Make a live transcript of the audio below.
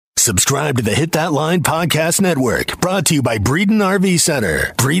Subscribe to the Hit That Line Podcast Network, brought to you by Breeden RV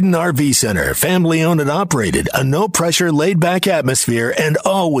Center. Breeden RV Center, family owned and operated, a no-pressure, laid-back atmosphere, and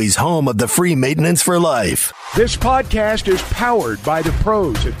always home of the free maintenance for life. This podcast is powered by the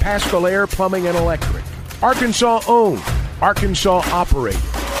pros at Paschal Air Plumbing and Electric. Arkansas owned, Arkansas operated.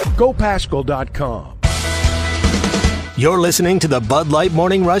 GoPaschal.com. You're listening to the Bud Light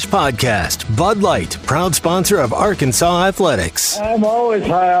Morning Rush Podcast. Bud Light, proud sponsor of Arkansas Athletics. I'm always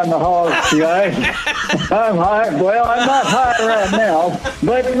high on the hogs, guys. I'm high. Well, I'm not high right now,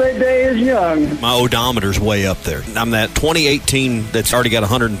 but the day is young. My odometer's way up there. I'm that 2018 that's already got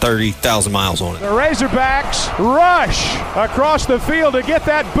 130,000 miles on it. The Razorbacks rush across the field to get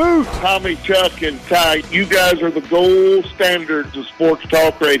that boot. Tommy, Chuck, and Ty, you guys are the gold standards of sports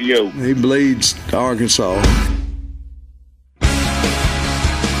talk radio. He bleeds Arkansas.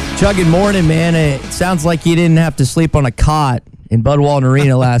 Chuck, good morning, man. It sounds like you didn't have to sleep on a cot in Bud Walton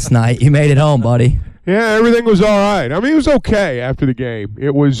Arena last night. You made it home, buddy. Yeah, everything was all right. I mean, it was okay after the game.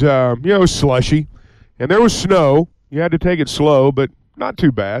 It was, it was slushy, and there was snow. You had to take it slow, but not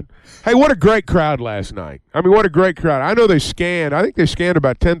too bad. Hey, what a great crowd last night. I mean, what a great crowd. I know I think they scanned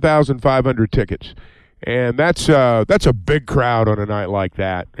about 10,500 tickets, and that's a big crowd on a night like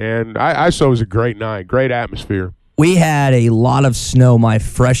that. And I saw it was a great night, great atmosphere. We had a lot of snow my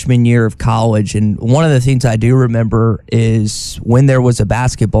freshman year of college, and one of the things I do remember is when there was a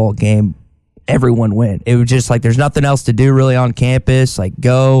basketball game, everyone went. It was just like there's nothing else to do really on campus, like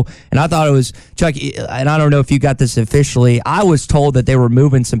go. And I thought it was, Chuck, and I don't know if you got this officially, I was told that they were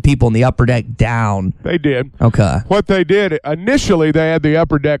moving some people in the upper deck down. They did. Okay. What they did, initially they had the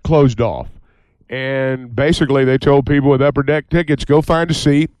upper deck closed off. And basically they told people with upper deck tickets, go find a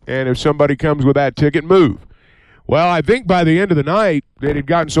seat, and if somebody comes with that ticket, move. Well, I think by the end of the night, it had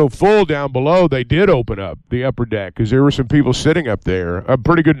gotten so full down below, they did open up the upper deck because there were some people sitting up there, a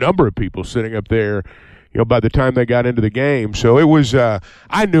pretty good number of people sitting up there, by the time they got into the game. So it was,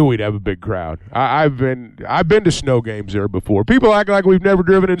 I knew we'd have a big crowd. I've been to snow games there before. People act like we've never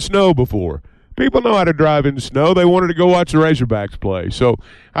driven in snow before. People know how to drive in snow. They wanted to go watch the Razorbacks play. So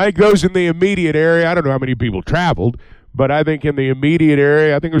I think those in the immediate area, I don't know how many people traveled, but I think in the immediate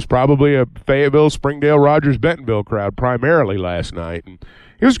area, I think it was probably a Fayetteville, Springdale, Rogers, Bentonville crowd primarily last night. And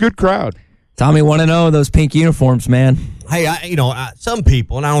it was a good crowd. Tommy, want to know those pink uniforms, man. Hey, some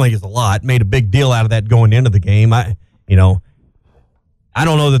people, and I don't think it's a lot, made a big deal out of that going into the game. I don't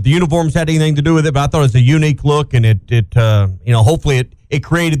know that the uniforms had anything to do with it, but I thought it was a unique look, and hopefully it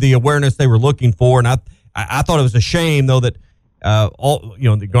created the awareness they were looking for. And I thought it was a shame, though, that they're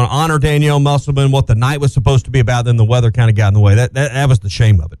going to honor Danielle Musselman, what the night was supposed to be about, then the weather kind of got in the way. That was the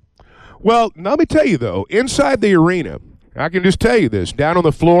shame of it. Well, let me tell you, though, inside the arena, I can just tell you this, down on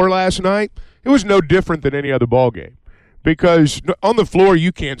the floor last night, it was no different than any other ball game because on the floor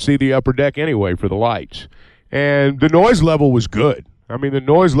you can't see the upper deck anyway for the lights. And the noise level was good. I mean, the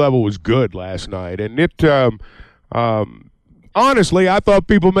noise level was good last night. And it honestly, I thought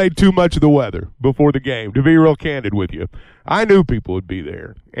people made too much of the weather before the game, to be real candid with you. I knew people would be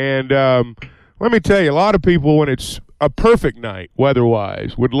there. And let me tell you, a lot of people, when it's a perfect night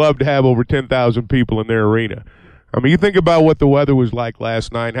weather-wise, would love to have over 10,000 people in their arena. I mean, you think about what the weather was like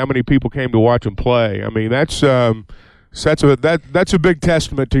last night, how many people came to watch them play. I mean, that's a big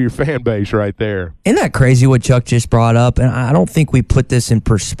testament to your fan base right there. Isn't that crazy what Chuck just brought up? And I don't think we put this in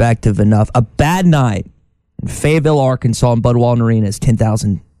perspective enough. A bad night in Fayetteville, Arkansas, and Bud Walton Arena is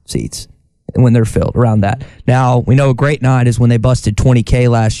 10,000 seats when they're filled, around that. Now, we know a great night is when they busted 20K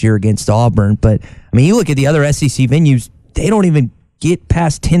last year against Auburn, but, I mean, you look at the other SEC venues, they don't even get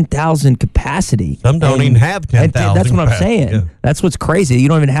past 10,000 capacity. Some don't even have 10,000. That's what I'm saying. Yeah. That's what's crazy. You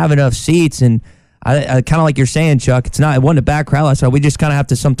don't even have enough seats, and I kind of like you're saying, Chuck, it wasn't a bad crowd last night. We just kind of have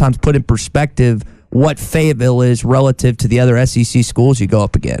to sometimes put in perspective what Fayetteville is relative to the other SEC schools you go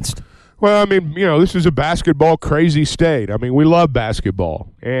up against. Well, I mean, this is a basketball crazy state. I mean, we love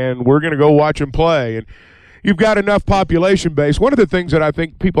basketball, and we're going to go watch them play. And you've got enough population base. One of the things that I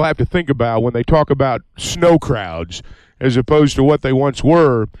think people have to think about when they talk about snow crowds as opposed to what they once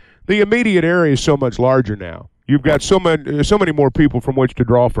were, the immediate area is so much larger now. You've got so many more people from which to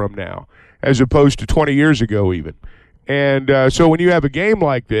draw from now, as opposed to 20 years ago even. And so when you have a game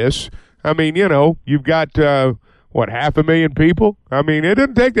like this, I mean, you've got, 500,000 people? I mean, it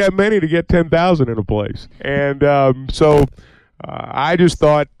didn't take that many to get 10,000 in a place. And I just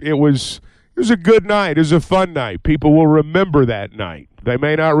thought it was a good night. It was a fun night. People will remember that night. They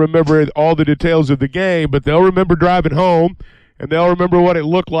may not remember all the details of the game, but they'll remember driving home, and they'll remember what it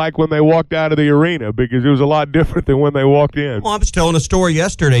looked like when they walked out of the arena, because it was a lot different than when they walked in. Well, I was telling a story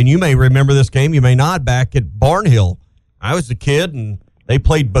yesterday, and you may remember this game, you may not, back at Barnhill. I was a kid, and they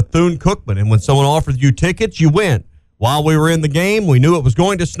played Bethune-Cookman, and when someone offered you tickets, you went. While we were in the game, we knew it was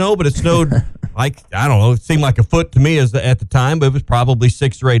going to snow, but it snowed like, I don't know, it seemed like a foot to me at the time, but it was probably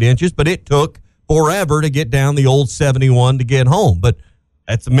 6 or 8 inches, but it took forever to get down the old 71 to get home. But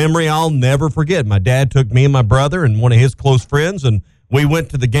that's a memory I'll never forget. My dad took me and my brother and one of his close friends, and we went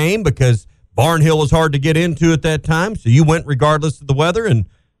to the game because Barnhill was hard to get into at that time, so you went regardless of the weather, and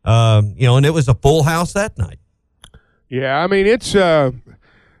and it was a full house that night. Yeah, I mean, it's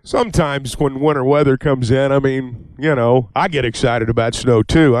sometimes when winter weather comes in, I mean, I get excited about snow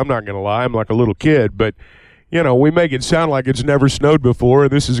too. I'm not going to lie. I'm like a little kid, but, we make it sound like it's never snowed before,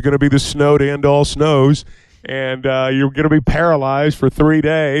 and this is going to be the snow to end all snows, and you're going to be paralyzed for 3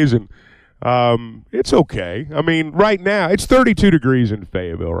 days, and it's okay. I mean, right now, it's 32 degrees in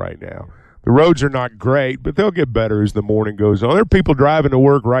Fayetteville right now. The roads are not great, but they'll get better as the morning goes on. There are people driving to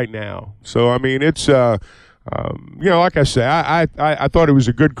work right now. So, I mean, it's like I say, I thought it was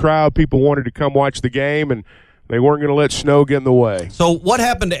a good crowd. People wanted to come watch the game, and they weren't going to let snow get in the way. So what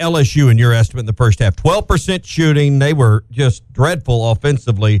happened to LSU in your estimate in the first half? 12% shooting. They were just dreadful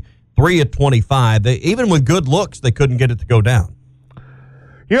offensively, 3 of 25. Even with good looks, they couldn't get it to go down.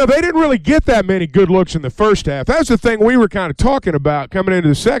 They didn't really get that many good looks in the first half. That's the thing we were kind of talking about coming into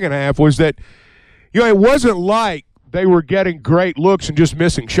the second half was that, it wasn't like they were getting great looks and just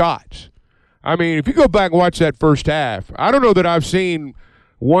missing shots. I mean, if you go back and watch that first half, I don't know that I've seen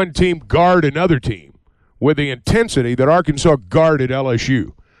one team guard another team with the intensity that Arkansas guarded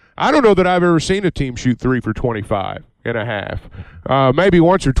LSU. I don't know that I've ever seen a team shoot 3 for 25 and a half. Maybe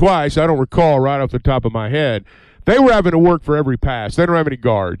once or twice. I don't recall right off the top of my head. They were having to work for every pass. They don't have any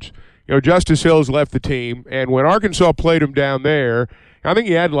guards. Justice Hill's left the team, and when Arkansas played him down there, I think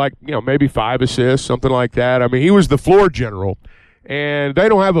he had maybe 5 assists, something like that. I mean, he was the floor general. And they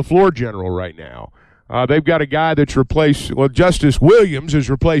don't have a floor general right now. They've got a guy that's replaced. Well, Justice Williams has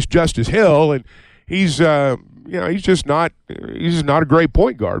replaced Justice Hill, and he's just not a great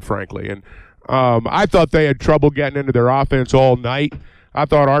point guard, frankly. And I thought they had trouble getting into their offense all night. I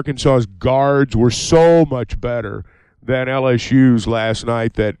thought Arkansas's guards were so much better than LSU's last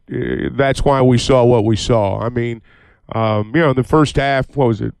night that's why we saw what we saw. I mean. In the first half, what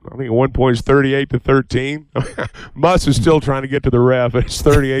was it? I think at one point it's 38-13. Muss is still trying to get to the ref. It's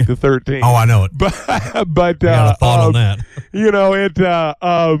 38-13. Oh, I know it. But I got a thought on that.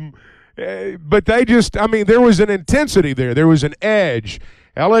 But they just, I mean, there was an intensity there. There was an edge.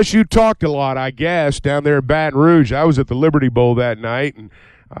 LSU talked a lot, I guess, down there in Baton Rouge. I was at the Liberty Bowl that night, and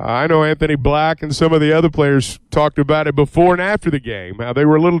I know Anthony Black and some of the other players talked about it before and after the game, how they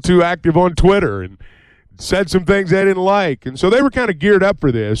were a little too active on Twitter and said some things they didn't like. And so they were kind of geared up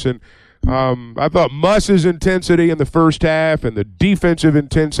for this. And I thought Muss's intensity in the first half and the defensive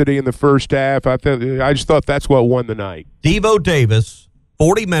intensity in the first half, I just thought that's what won the night. Devo Davis,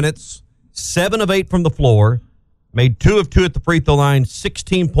 40 minutes, 7 of 8 from the floor, made 2 of 2 at the free throw line,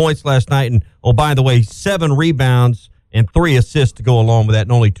 16 points last night. And, oh, by the way, 7 rebounds and 3 assists to go along with that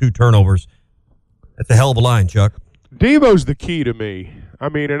and only 2 turnovers. That's a hell of a line, Chuck. Devo's the key to me. I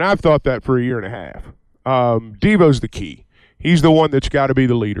mean, and I've thought that for a year and a half. Devo's the key. He's the one that's got to be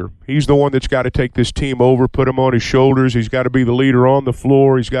the leader. He's the one that's got to take this team over, put him on his shoulders. He's got to be the leader on the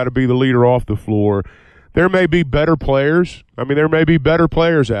floor. He's got to be the leader off the floor. There may be better players. I mean, there may be better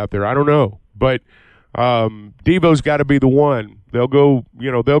players out there. I don't know. But Devo's got to be the one. They'll go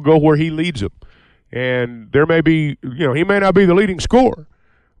where he leads them. And there may be, he may not be the leading scorer,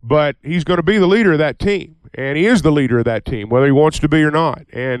 but he's going to be the leader of that team. And he is the leader of that team, whether he wants to be or not.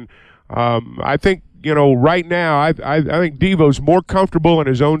 And I think, right now, I think Devo's more comfortable in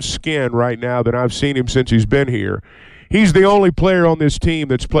his own skin right now than I've seen him since he's been here. He's the only player on this team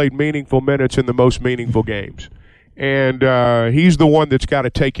that's played meaningful minutes in the most meaningful games. And he's the one that's got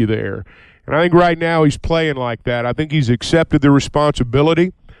to take you there. And I think right now he's playing like that. I think he's accepted the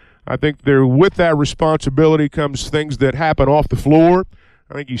responsibility. I think with that responsibility comes things that happen off the floor.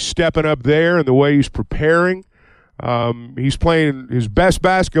 I think he's stepping up there in the way he's preparing. He's playing his best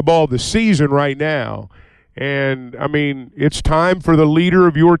basketball of the season right now. And, I mean, it's time for the leader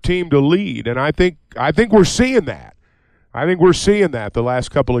of your team to lead. And I think we're seeing that. I think we're seeing that the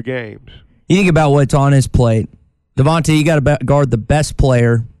last couple of games. You think about what's on his plate. Devontae, you got to guard the best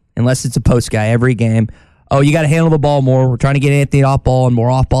player, unless it's a post guy, every game. Oh, you got to handle the ball more. We're trying to get Anthony off ball and more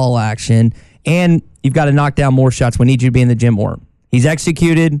off ball action. And you've got to knock down more shots. We need you to be in the gym more. He's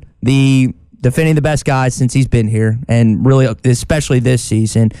executed the defending the best guys since he's been here, and really, especially this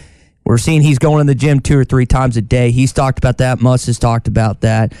season. We're seeing he's going in the gym 2 or 3 times a day. He's talked about that. Muss has talked about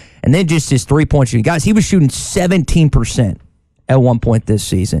that. And then just his three-point shooting. Guys, he was shooting 17% at one point this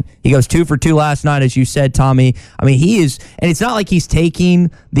season. He goes 2 for 2 last night, as you said, Tommy. I mean, he is, and it's not like he's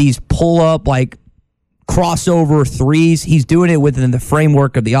taking these pull-up, like, crossover threes. He's doing it within the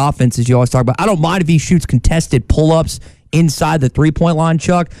framework of the offense, as you always talk about. I don't mind if he shoots contested pull-ups inside the three-point line,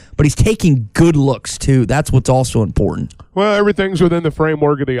 Chuck, but he's taking good looks, too. That's what's also important. Well, everything's within the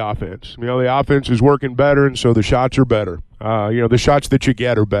framework of the offense. You know, the offense is working better, and so the shots are better. The shots that you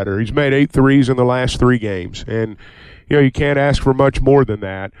get are better. He's made 8 threes in the last 3 games, and, you know, you can't ask for much more than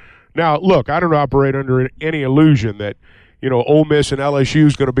that. Now, look, I don't operate under any illusion that, you know, Ole Miss and LSU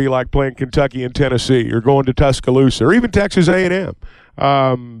is going to be like playing Kentucky and Tennessee or going to Tuscaloosa or even Texas A&M.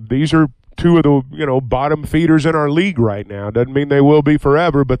 These are 2 of the, you know, bottom feeders in our league right now. Doesn't mean they will be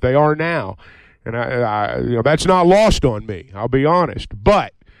forever, but they are now. And I you know, that's not lost on me, I'll be honest.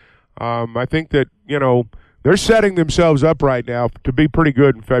 But I think that, you know, they're setting themselves up right now to be pretty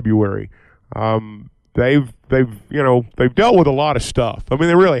good in February. They've dealt with a lot of stuff. I mean,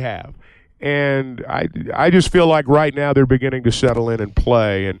 they really have. And I just feel like right now they're beginning to settle in and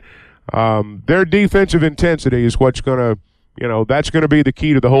play. And their defensive intensity is what's going to, you know, that's going to be the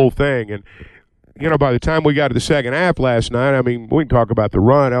key to the whole thing. And, you know, by the time we got to the second half last night, I mean, we can talk about the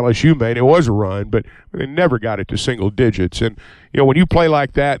run LSU made. It was a run, but they never got it to single digits. And, you know, when you play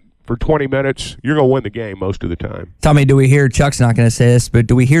like that for 20 minutes, you're going to win the game most of the time. Tommy, do we hear, Chuck's not going to say this, but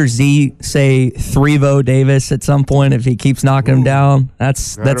do we hear Z say Threvo Davis at some point if he keeps knocking him down?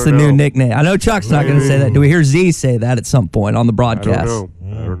 That's the new nickname. I know Chuck's not going to say that. Do we hear Z say that at some point on the broadcast?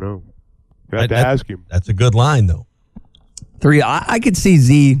 I don't know. I have to ask him. That's a good line, though. I could see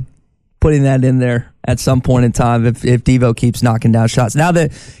Z putting that in there at some point in time if Devo keeps knocking down shots. Now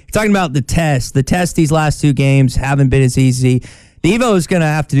that you're talking about the test these last 2 games haven't been as easy. Devo is going to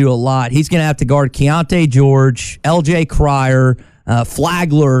have to do a lot. He's going to have to guard Keontae George, LJ Cryer,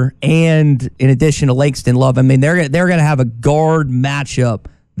 Flagler, and in addition to Langston Love. I mean, they're going to have a guard matchup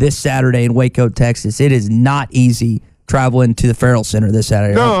this Saturday in Waco, Texas. It is not easy traveling to the Farrell Center this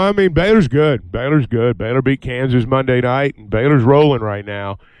Saturday. No, I mean, Baylor's good. Baylor beat Kansas Monday night, and Baylor's rolling right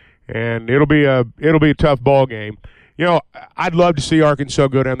now. And it'll be a tough ball game. You know, I'd love to see Arkansas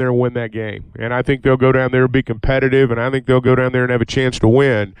go down there and win that game. And I think they'll go down there and be competitive, and I think they'll go down there and have a chance to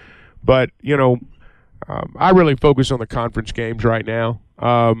win. But, you know, I really focus on the conference games right now.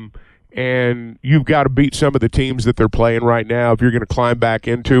 And you've got to beat some of the teams that they're playing right now if you're going to climb back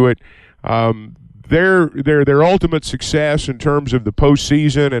into it. Their ultimate success in terms of the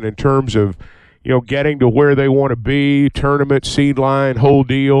postseason and in terms of, you know, getting to where they want to be, tournament, seed line, whole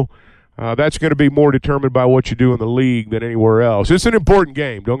deal, that's going to be more determined by what you do in the league than anywhere else. It's an important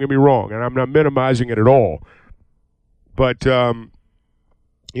game, don't get me wrong, and I'm not minimizing it at all. But,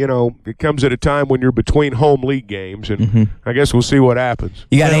 you know, it comes at a time when you're between home league games, and I guess we'll see what happens.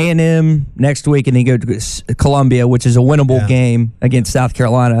 You got A&M next week, and then you go to Columbia, which is a winnable game against South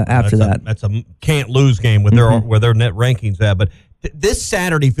Carolina after that. That's a can't-lose game with where their net rankings at, but this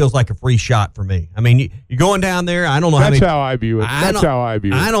Saturday feels like a free shot for me. I mean, you're going down there. I don't know That's how I view it. I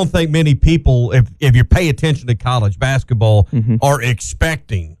don't think many people, if you pay attention to college basketball, are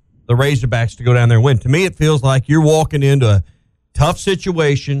expecting the Razorbacks to go down there and win. To me, it feels like you're walking into a tough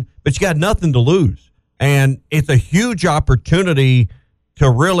situation, but you got nothing to lose. And it's a huge opportunity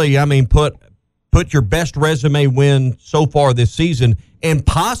to really, I mean, put your best resume win so far this season, and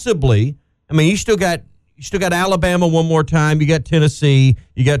possibly, I mean, you still got Alabama one more time. You got Tennessee.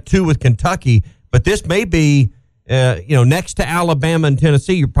 You got 2 with Kentucky. But this may be, next to Alabama and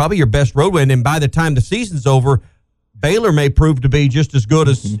Tennessee, you're probably your best road win. And by the time the season's over, Baylor may prove to be just as good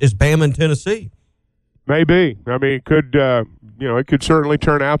as Bama and Tennessee. Maybe. I mean, it could. It could certainly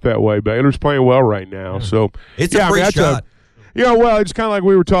turn out that way. Baylor's playing well right now, so it's a free shot. It's kind of like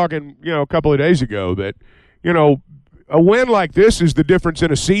we were talking, a couple of days ago that, a win like this is the difference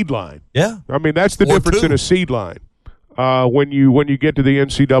in a seed line. Yeah. I mean, that's the difference in a seed line when you get to the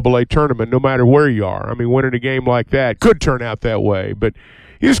NCAA tournament, no matter where you are. I mean, winning a game like that could turn out that way, but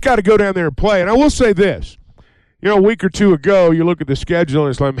you just got to go down there and play. And I will say this, a week or 2 ago, you look at the schedule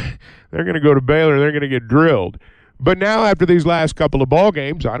and it's like, they're going to go to Baylor and they're going to get drilled. But now after these last couple of ball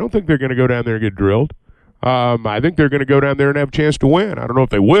games, I don't think they're going to go down there and get drilled. I think they're going to go down there and have a chance to win. I don't know if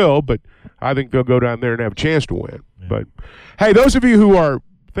they will, but I think they'll go down there and have a chance to win. Yeah. But, hey, those of you who are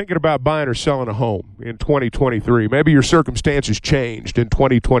thinking about buying or selling a home in 2023, maybe your circumstances changed in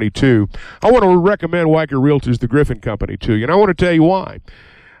 2022, I want to recommend Weicker Realtors, the Griffin Company, to you, and I want to tell you why.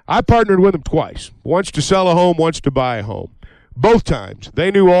 I partnered with them twice, once to sell a home, once to buy a home. Both times, they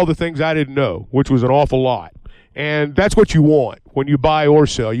knew all the things I didn't know, which was an awful lot. And that's what you want when you buy or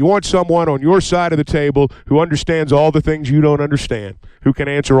sell. You want someone on your side of the table who understands all the things you don't understand, who can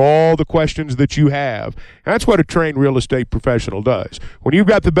answer all the questions that you have. And that's what a trained real estate professional does. When you've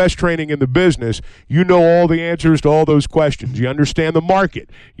got the best training in the business, you know all the answers to all those questions. You understand the market.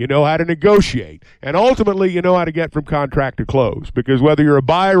 You know how to negotiate. And ultimately, you know how to get from contract to close. Because whether you're a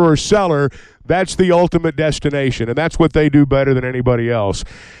buyer or a seller, that's the ultimate destination, and that's what they do better than anybody else.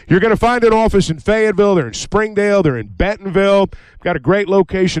 You're going to find an office in Fayetteville. They're in Springdale. They're in Bentonville. Got a great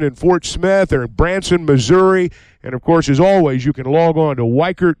location in Fort Smith. They're in Branson, Missouri. And, of course, as always, you can log on to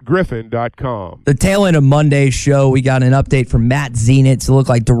WeichertGriffin.com. The tail end of Monday's show, we got an update from Matt Zenitz. It looked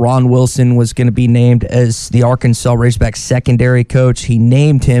like Deron Wilson was going to be named as the Arkansas Razorbacks secondary coach. He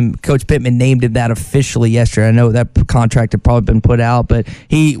named him, Coach Pittman named him that officially yesterday. I know that contract had probably been put out, but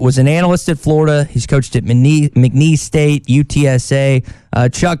he was an analyst at Florida. He's coached at McNeese State,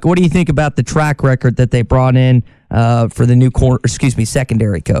 UTSA. Chuck, what do you think about the track record that they brought in for the new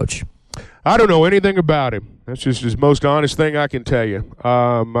secondary coach? I don't know anything about him. That's just his most honest thing I can tell you.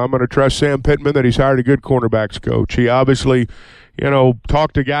 I'm going to trust Sam Pittman that he's hired a good cornerbacks coach. He obviously,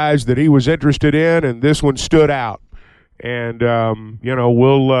 talked to guys that he was interested in, and this one stood out. And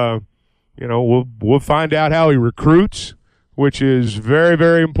we'll find out how he recruits, which is very,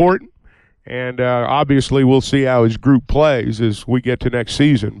 very important. And obviously, we'll see how his group plays as we get to next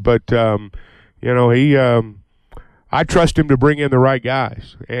season. But I trust him to bring in the right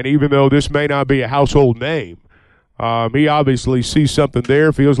guys. And even though this may not be a household name, he obviously sees something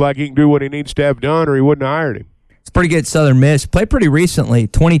there, feels like he can do what he needs to have done, or he wouldn't have hired him. It's pretty good at Southern Miss. Played pretty recently.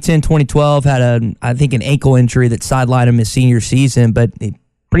 2010, 2012, had an ankle injury that sidelined him his senior season, but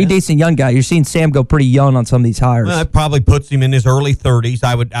pretty decent young guy. You're seeing Sam go pretty young on some of these hires. Well, that probably puts him in his early 30s,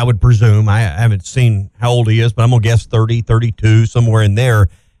 I would presume. I haven't seen how old he is, but I'm going to guess 30, 32, somewhere in there.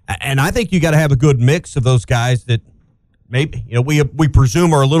 And I think you got to have a good mix of those guys that maybe we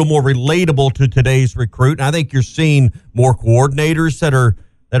presume are a little more relatable to today's recruit. And I think you're seeing more coordinators that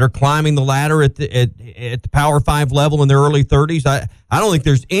are climbing the ladder at the Power 5 level in their early 30s. I don't think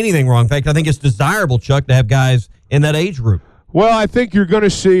there's anything wrong. In fact, I think it's desirable, Chuck, to have guys in that age group. Well, I think you're going to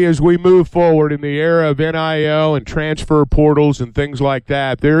see as we move forward in the era of NIL and transfer portals and things like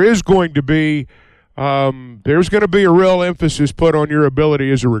that, there is going to be a real emphasis put on your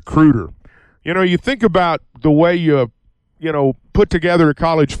ability as a recruiter. You think about the way you put together a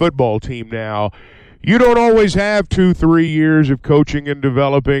college football team now. You don't always have 2-3 years of coaching and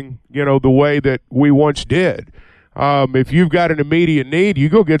developing, the way that we once did. If you've got an immediate need, you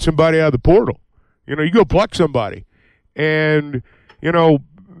go get somebody out of the portal. You go pluck somebody. And,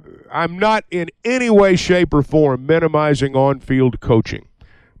 I'm not in any way, shape, or form minimizing on-field coaching.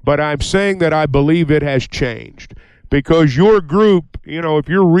 But I'm saying that I believe it has changed. Because your group, if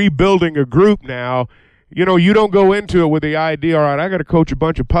you're rebuilding a group now, you don't go into it with the idea, all right, I got to coach a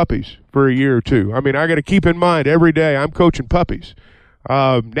bunch of puppies for a year or two. I mean, I got to keep in mind every day I'm coaching puppies.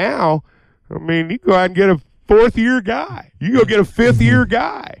 Now, you go out and get a fourth-year guy. You go get a fifth-year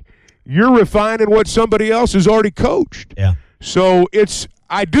guy. You're refining what somebody else has already coached. Yeah. So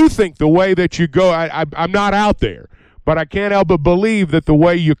I do think the way that you go, I'm not out there, but I can't help but believe that the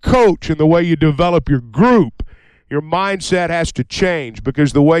way you coach and the way you develop your group, your mindset has to change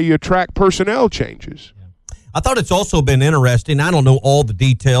because the way you attract personnel changes. I thought it's also been interesting. I don't know all the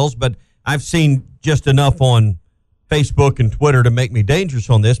details, but I've seen just enough on Facebook and Twitter to make me dangerous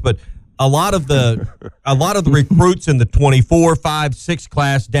on this. But a lot of the recruits in the 24, 5, 6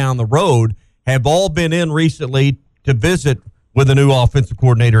 class down the road have all been in recently to visit with a new offensive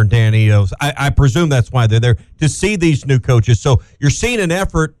coordinator in Dan Enos. I presume that's why they're there, to see these new coaches. So you're seeing an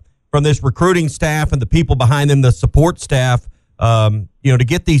effort from this recruiting staff and the people behind them, the support staff, to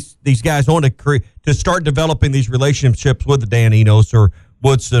get these guys on to start developing these relationships with the Dan Enos or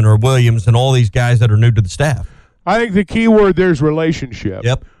Woodson or Williams and all these guys that are new to the staff. I think the key word there is relationship.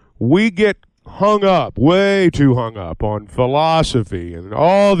 Yep. We get way too hung up on philosophy and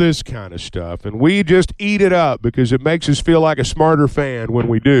all this kind of stuff, and we just eat it up because it makes us feel like a smarter fan when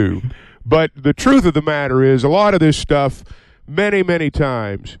we do. But the truth of the matter is a lot of this stuff many, many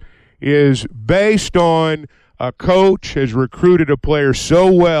times is based on a coach has recruited a player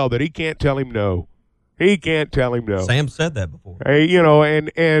so well that he can't tell him no. He can't tell him no. Sam said that before.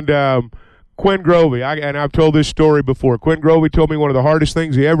 And Quinn Grovey, I've told this story before. Quinn Grovey told me one of the hardest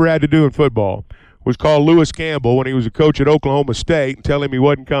things he ever had to do in football was call Lewis Campbell when he was a coach at Oklahoma State and tell him he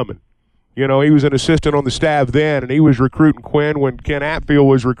wasn't coming. He was an assistant on the staff then, and he was recruiting Quinn when Ken Atfield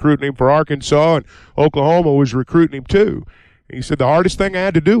was recruiting him for Arkansas, and Oklahoma was recruiting him too. He said the hardest thing I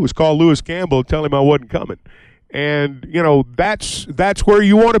had to do was call Lewis Campbell and tell him I wasn't coming. And, that's where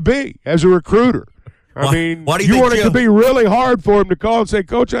you want to be as a recruiter. I mean, why do you want it Jim, to be really hard for him to call and say,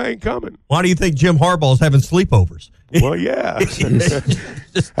 Coach, I ain't coming. Why do you think Jim Harbaugh's having sleepovers? Well, yeah.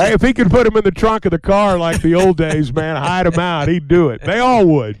 Hey, if he could put him in the trunk of the car like the old days, man, hide him out, he'd do it. They all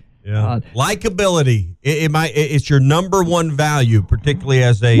would. Yeah. Likability. It's your number one value, particularly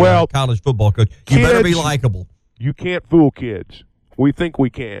as a college football coach. You better be likable. You can't fool kids. We think we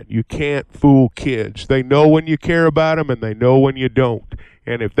can. You can't fool kids. They know when you care about them, and they know when you don't.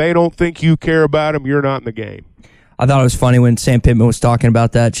 And if they don't think you care about them, you're not in the game. I thought it was funny when Sam Pittman was talking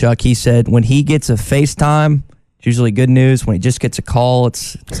about that, Chuck. He said when he gets a FaceTime, it's usually good news. When he just gets a call,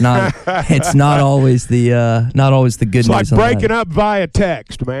 it's not it's not always the good news. It's like breaking up via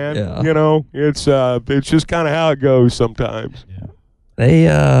text, man. Yeah. You know, it's just kind of how it goes sometimes.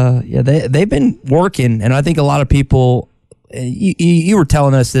 Yeah. They've been working, and I think a lot of people. You were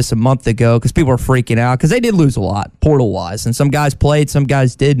telling us this a month ago because people were freaking out because they did lose a lot portal-wise, and some guys played, some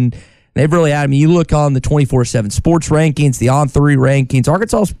guys didn't. They've really had, you look on the 24/7 sports rankings, the On3 rankings,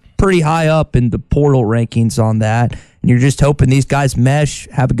 Arkansas's pretty high up in the portal rankings on that, and you're just hoping these guys mesh,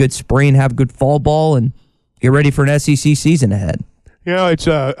 have a good spring, have a good fall ball, and get ready for an SEC season ahead. You know, it's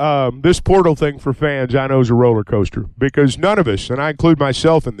this portal thing for fans, I know, is a roller coaster because none of us, and I include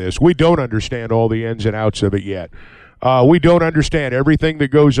myself in this, we don't understand all the ins and outs of it yet. We don't understand everything that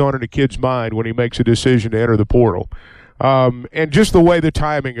goes on in a kid's mind when he makes a decision to enter the portal. And just the way the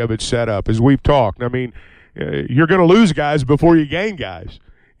timing of it's set up, as we've talked. I mean, you're going to lose guys before you gain guys.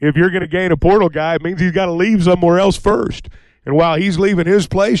 If you're going to gain a portal guy, it means he's got to leave somewhere else first. And while he's leaving his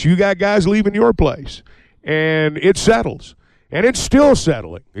place, you got guys leaving your place. And it settles. And it's still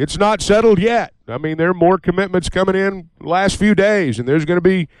settling. It's not settled yet. I mean, there are more commitments coming in the last few days, and there's going to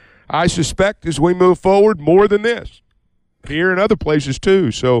be, I suspect, as we move forward, more than this. Here and other places too.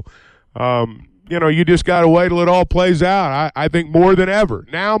 So, you just got to wait till it all plays out. I think more than ever,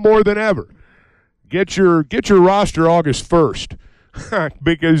 now more than ever, get your roster August 1st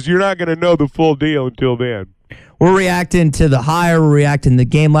because you're not going to know the full deal until then. We're reacting to the hire. We're reacting to the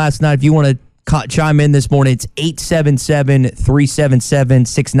game last night. If you want to chime in this morning, it's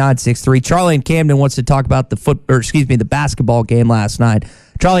 877-377-6963. Charlie in Camden wants to talk about the basketball game last night.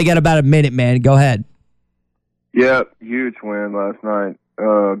 Charlie, got about a minute, man. Go ahead. Yeah, huge win last night.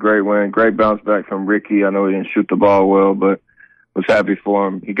 Great win. Great bounce back from Ricky. I know he didn't shoot the ball well, but was happy for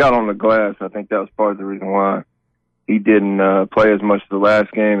him. He got on the glass. I think that was part of the reason why he didn't play as much the last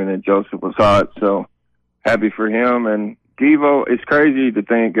game, and then Joseph was hot. So happy for him. And Devo, it's crazy to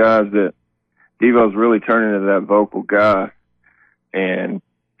think, guys, that Devo's really turning into that vocal guy. And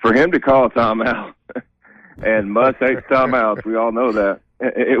for him to call a timeout, and Muss hates timeouts, we all know that.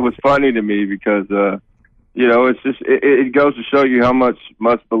 It was funny to me because it's just it goes to show you how much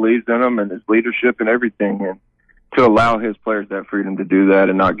Muss believes in him and his leadership and everything, and to allow his players that freedom to do that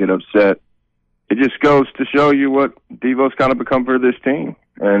and not get upset. It just goes to show you what Devo's kind of become for this team,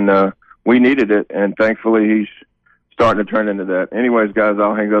 and we needed it, and thankfully he's starting to turn into that. Anyways, guys,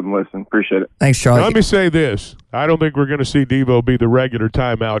 I'll hang up and listen. Appreciate it. Thanks, Charlie. Now, let me say this. I don't think we're going to see Devo be the regular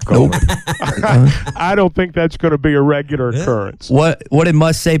timeout caller. Nope. I don't think that's going to be a regular occurrence. What did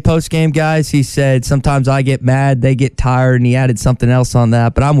Muss say post-game, guys? He said, sometimes I get mad, they get tired, and he added something else on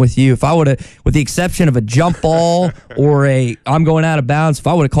that. But I'm with you. If I would have, with the exception of a jump ball or I'm going out of bounds, if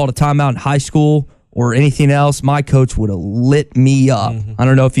I would have called a timeout in high school or anything else, my coach would have lit me up. Mm-hmm. I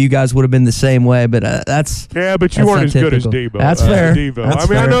don't know if you guys would have been the same way, but that's yeah. But you weren't as good as Devo. That's fair. Devo. That's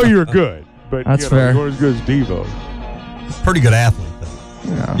fair. I know you're good, but that's fair. You weren't as good as Devo. Pretty good athlete,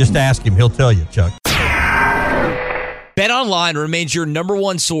 though. Yeah. Just ask him; he'll tell you, Chuck. BetOnline remains your number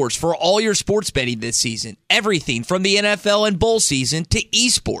one source for all your sports betting this season. Everything from the NFL and bowl season to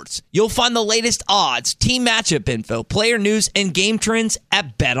esports. You'll find the latest odds, team matchup info, player news, and game trends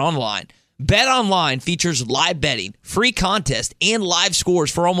at BetOnline. BetOnline features live betting, free contests, and live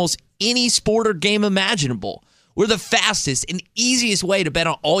scores for almost any sport or game imaginable. We're the fastest and easiest way to bet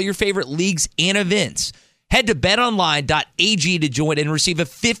on all your favorite leagues and events. Head to betonline.ag to join and receive a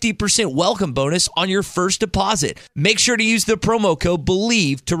 50% welcome bonus on your first deposit. Make sure to use the promo code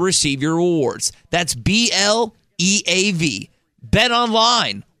BELIEVE to receive your rewards. That's BLEAV.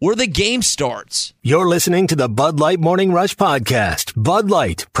 BetOnline, where the game starts. You're listening to the Bud Light Morning Rush Podcast. Bud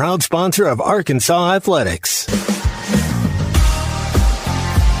Light, proud sponsor of Arkansas Athletics.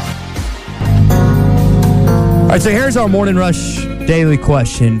 All right, so here's our Morning Rush daily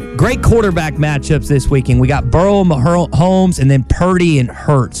question. Great quarterback matchups this weekend. We got Burrow, Mahomes, and then Purdy and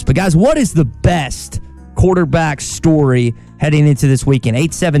Hurts. But, guys, what is the best quarterback story heading into this weekend?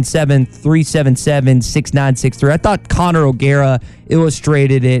 877-377-6963. I thought Connor O'Gara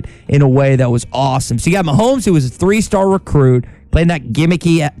illustrated it in a way that was awesome. So you got Mahomes, who was a 3-star recruit, playing that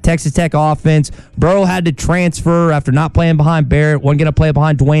gimmicky Texas Tech offense. Burrow had to transfer after not playing behind Barrett, wasn't going to play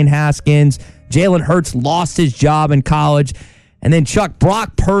behind Dwayne Haskins. Jalen Hurts lost his job in college. And then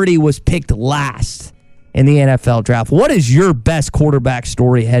Brock Purdy was picked last in the NFL draft. What is your best quarterback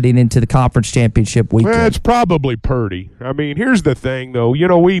story heading into the conference championship weekend? Well, it's probably Purdy. I mean, here's the thing, though. You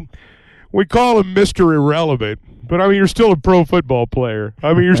know, we call him Mr. Irrelevant, but, I mean, you're still a pro football player.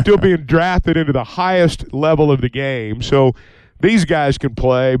 I mean, you're still being drafted into the highest level of the game. So these guys can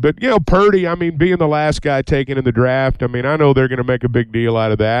play. But, you know, Purdy, I mean, being the last guy taken in the draft, I mean, I know they're going to make a big deal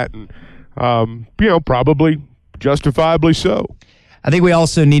out of that. And, you know, probably justifiably so. I think we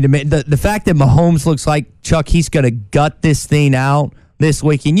also need to make the fact that Mahomes looks like, Chuck, he's going to gut this thing out this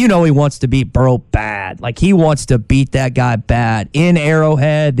weekend. You know he wants to beat Burrow bad. Like, he wants to beat that guy bad. In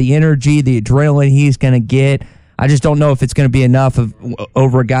Arrowhead, the energy, the adrenaline he's going to get. I just don't know if it's going to be enough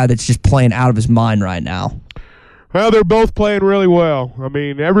over a guy that's just playing out of his mind right now. Well, they're both playing really well. I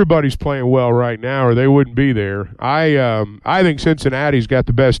mean, everybody's playing well right now, or they wouldn't be there. I think Cincinnati's got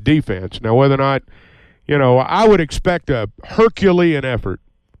the best defense. Now, whether or not, you know, I would expect a Herculean effort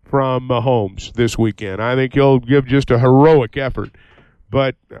from Mahomes this weekend. I think he'll give just a heroic effort.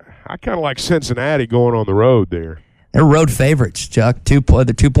 But I kind of like Cincinnati going on the road there. They're road favorites, Chuck. The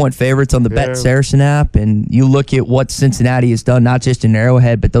 2-point favorites on the Bet Saracen app. And you look at what Cincinnati has done, not just in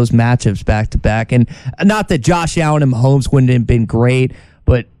Arrowhead, but those matchups back-to-back. And not that Josh Allen and Mahomes wouldn't have been great,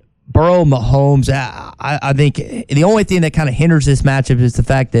 but Burrow, Mahomes, I think the only thing that kind of hinders this matchup is the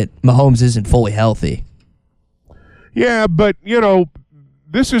fact that Mahomes isn't fully healthy. Yeah, but, you know,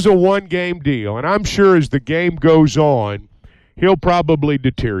 this is a one-game deal, and I'm sure as the game goes on, he'll probably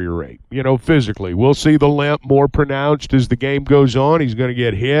deteriorate, you know, physically. We'll see the limp more pronounced as the game goes on. He's going to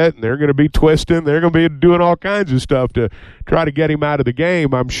get hit, and they're going to be twisting. They're going to be doing all kinds of stuff to try to get him out of the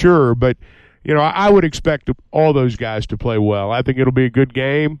game, I'm sure. But, you know, I would expect all those guys to play well. I think it'll be a good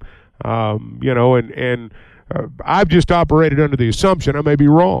game, you know, and I've just operated under the assumption, I may be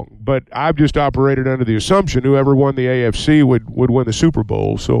wrong, but I've just operated under the assumption whoever won the AFC would win the Super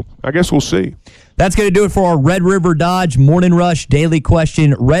Bowl. So I guess we'll see. That's going to do it for our Red River Dodge Morning Rush Daily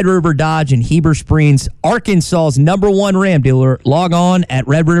Question. Red River Dodge in Heber Springs, Arkansas's #1 Ram dealer. Log on at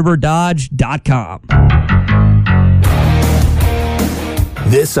redriverdodge.com.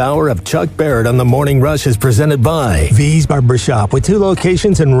 This hour of Chuck Barrett on the Morning Rush is presented by V's Barbershop with 2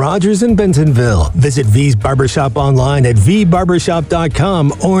 locations in Rogers and Bentonville. Visit V's Barbershop online at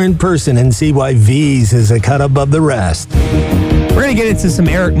vbarbershop.com or in person and see why V's is a cut above the rest. We're going to get into some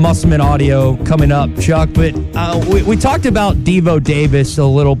Eric Musselman audio coming up, Chuck, but we talked about Devo Davis a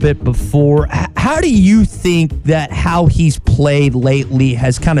little bit before. How do you think that how he's played lately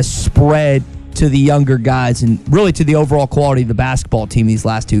has kind of spread to the younger guys and really to the overall quality of the basketball team these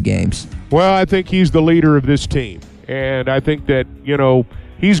last 2 games? Well, I think he's the leader of this team, and I think that, you know,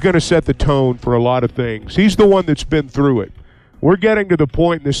 he's going to set the tone for a lot of things. He's the one that's been through it. We're getting to the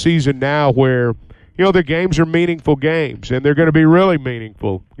point in the season now where, you know, the games are meaningful games, and they're going to be really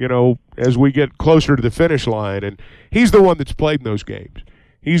meaningful, you know, as we get closer to the finish line. And he's the one that's played in those games.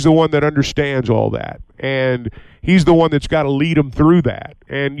 He's the one that understands all that, and he's the one that's got to lead them through that.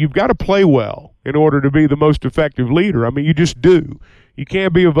 And you've got to play well in order to be the most effective leader. I mean, you just do. You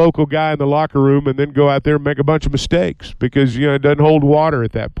can't be a vocal guy in the locker room and then go out there and make a bunch of mistakes because, you know, it doesn't hold water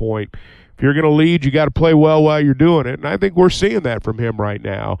at that point. If you're going to lead, you got to play well while you're doing it, and I think we're seeing that from him right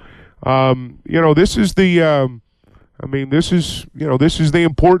now. You know, this is the this is the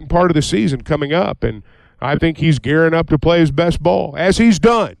important part of the season coming up, and I think he's gearing up to play his best ball, as he's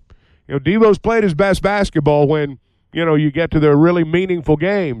done. You know, Devo's played his best basketball when, you know, you get to the really meaningful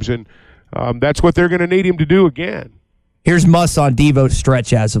games, and that's what they're going to need him to do again. Here's Muss on Devo's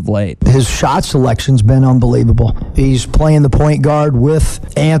stretch as of late. His shot selection's been unbelievable. He's playing the point guard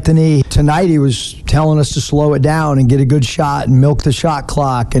with Anthony. Tonight he was telling us to slow it down and get a good shot and milk the shot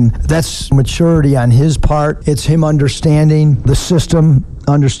clock, and that's maturity on his part. It's him understanding the system,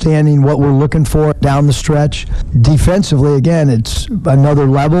 understanding what we're looking for down the stretch. Defensively, again, it's another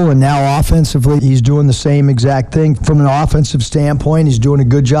level, and now offensively, he's doing the same exact thing. From an offensive standpoint, he's doing a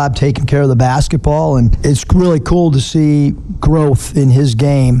good job taking care of the basketball, and it's really cool to see growth in his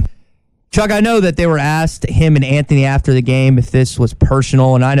game. Chuck, I know that they were asked, him and Anthony, after the game if this was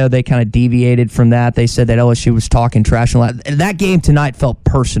personal, and I know they kind of deviated from that. They said that LSU was talking trash. That game tonight felt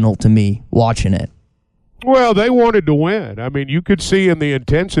personal to me watching it. Well, they wanted to win. I mean, you could see in the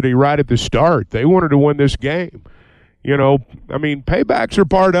intensity right at the start. They wanted to win this game. You know, I mean, paybacks are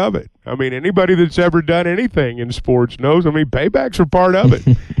part of it. I mean, anybody that's ever done anything in sports knows, I mean, paybacks are part of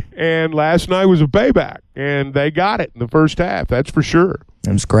it. And last night was a payback, and they got it in the first half. That's for sure.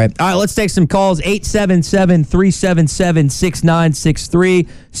 That was great. All right, let's take some calls. 877-377-6963.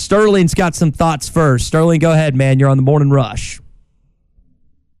 Sterling's got some thoughts first. Sterling, go ahead, man. You're on the Morning Rush.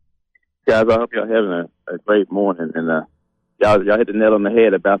 Guys, I hope y'all having a great morning. And y'all hit the nail on the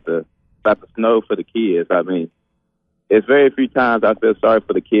head about the snow for the kids. I mean, it's very few times I feel sorry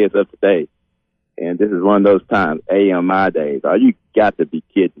for the kids of today. And this is one of those times, my days. Oh, you got to be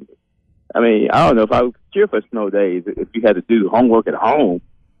kidding me. I mean, I don't know if I would cheer for snow days if you had to do homework at home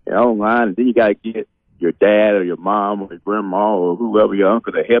and online, and then you got to get your dad or your mom or your grandma or whoever, your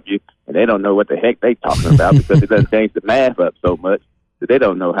uncle, to help you, and they don't know what the heck they talking about because it doesn't change the math up so much that they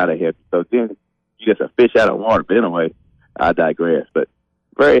don't know how to help you. So then you just a fish out of water. But anyway, I digress. But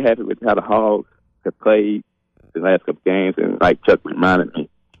very happy with how the Hogs have played the last couple games, and like Chuck reminded me,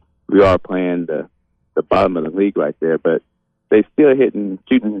 we are playing the bottom of the league right there, but they still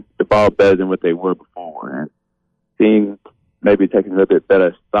shooting the ball better than what they were before, and seeing maybe taking a little bit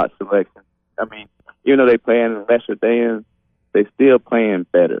better spot selection. I mean, even though they playing lesser than, they still playing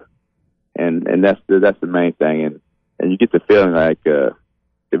better, and that's the main thing. And you get the feeling like if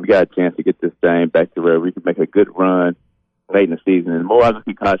we got a chance to get this thing back to where we can make a good run late in the season. And the more I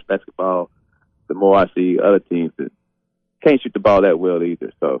see college basketball, the more I see other teams that can't shoot the ball that well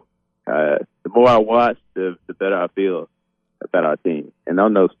either. So the more I watch, the better I feel about our team. And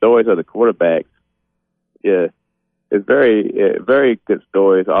on those stories of the quarterbacks, yeah, it's very good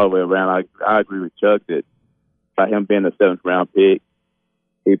stories all the way around. I agree with Chuck that by him being the 7th round pick,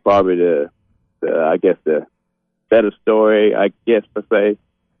 he's probably the better story, I guess, per se.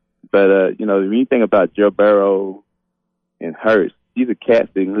 But, when you think about Joe Burrow and Hurts, these are cats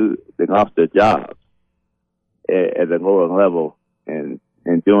that lost their jobs at a lower level and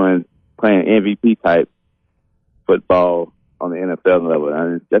playing MVP type football on the NFL level.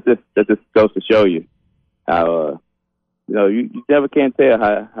 And that just goes to show you how you never can tell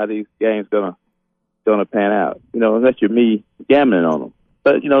how these games gonna pan out. Unless you're me gambling on them.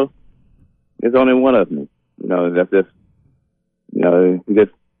 But there's only one of me. That's just he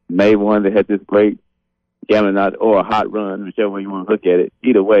just made one that had this great gambling out or a hot run, whichever way you want to look at it.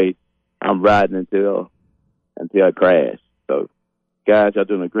 Either way, I'm riding until I crash. So, guys, y'all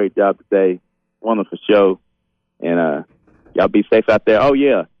doing a great job today. Wonderful show. And y'all be safe out there. Oh,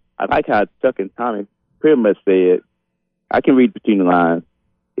 yeah. I like how Chuck and Tommy pretty much said, I can read between the lines.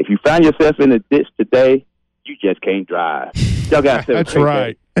 If you find yourself in a ditch today, you just can't drive. Y'all got to That's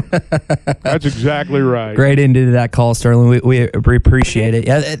right. That's exactly right. Great end to that call, Sterling. We appreciate it.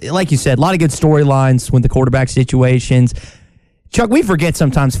 Yeah, like you said, a lot of good storylines with the quarterback situations. Chuck, we forget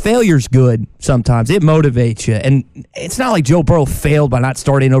sometimes failure's good sometimes. It motivates you. And it's not like Joe Burrow failed by not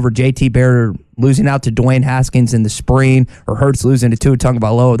starting over J.T. Barrett or losing out to Dwayne Haskins in the spring or Hurts losing to Tua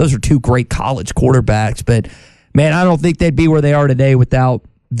Tagovailoa. Those are two great college quarterbacks. But, man, I don't think they'd be where they are today without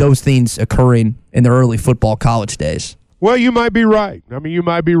those things occurring in their early football college days. Well, you might be right. You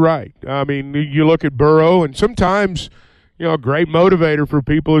might be right. You look at Burrow, and sometimes, a great motivator for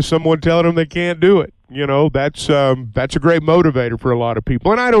people is someone telling them they can't do it. That's a great motivator for a lot of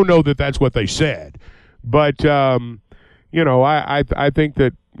people. And I don't know that that's what they said. But, I think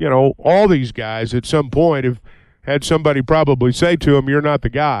that, all these guys at some point have had somebody probably say to them, you're not the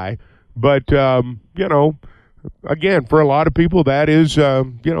guy. But, again, for a lot of people, that is a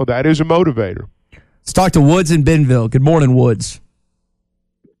motivator. Let's talk to Woods in Bentonville. Good morning, Woods.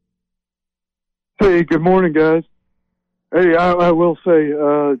 Hey, good morning, guys. Hey, I will say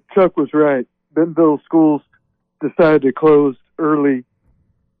Chuck was right. Bentonville schools decided to close early.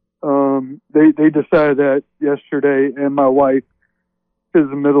 They decided that yesterday, and my wife is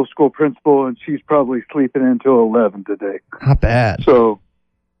a middle school principal, and she's probably sleeping until 11 today. Not bad. So,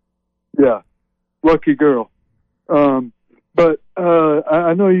 yeah, lucky girl. But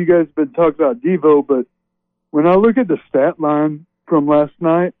I know you guys have been talking about Devo, but when I look at the stat line from last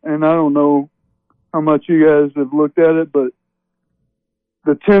night, and I don't know how much you guys have looked at it, but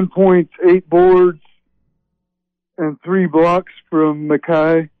the 10 points, 8 boards, and 3 blocks from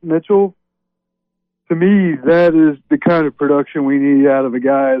Mekhi Mitchell, to me, that is the kind of production we need out of a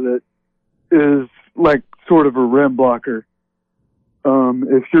guy that is like sort of a rim blocker.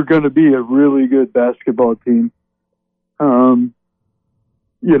 If you're going to be a really good basketball team,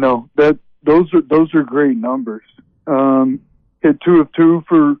 those are great numbers. Hit 2 of 2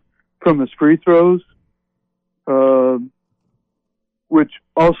 from his free throws, which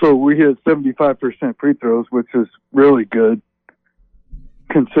also we hit 75% free throws, which is really good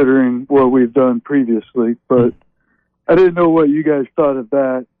considering what we've done previously. But I didn't know what you guys thought of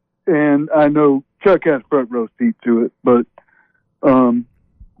that, and I know Chuck had front row seat to it, but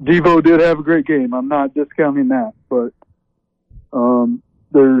Devo did have a great game. I'm not discounting that, but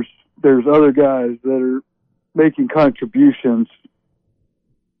there's other guys that are making contributions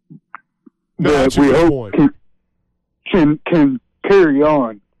that we hope can carry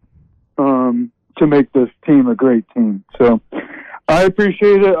on to make this team a great team. So I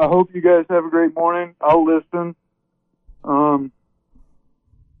appreciate it. I hope you guys have a great morning. I'll listen.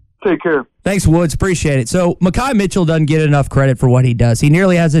 Take care. Thanks, Woods. Appreciate it. So, Mekhi Mitchell doesn't get enough credit for what he does. He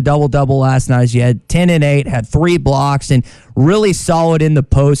nearly has a double-double last night. As you had 10 and 8, had 3 blocks, and really solid in the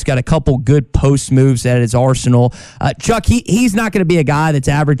post. Got a couple good post moves at his arsenal. Chuck, he's not going to be a guy that's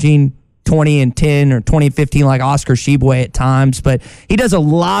averaging 20 and 10 or 20 and 15 like Oscar Tshiebwe at times, but he does a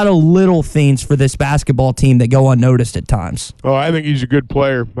lot of little things for this basketball team that go unnoticed at times. Oh, I think he's a good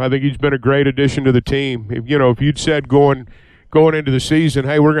player. I think he's been a great addition to the team. If you'd said going into the season,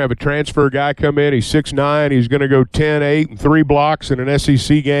 hey, we're going to have a transfer guy come in. He's 6'9". He's going to go 10, 8, and 3 blocks in an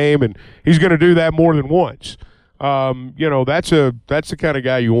SEC game, and he's going to do that more than once. That's the kind of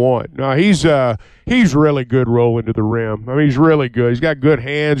guy you want. No, he's really good rolling to the rim. I mean, he's really good. He's got good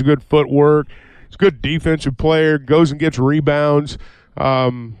hands, good footwork. He's a good defensive player, goes and gets rebounds.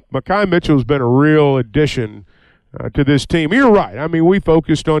 Mekhi Mitchell's been a real addition to this team. You're right. I mean, we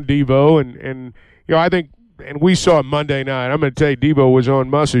focused on Devo, and I think – and we saw it Monday night. I'm going to tell you, Devo was on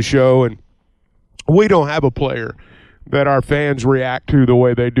Muss's show, and we don't have a player that our fans react to the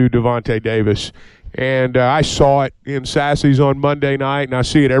way they do Devontae Davis. And I saw it in Sassy's on Monday night, and I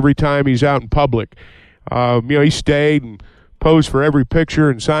see it every time he's out in public. He stayed and posed for every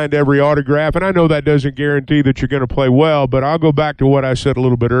picture and signed every autograph. And I know that doesn't guarantee that you're going to play well, but I'll go back to what I said a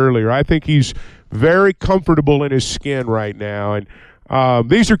little bit earlier. I think he's very comfortable in his skin right now. And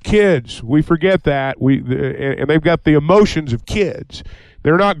these are kids. We forget that. And they've got the emotions of kids.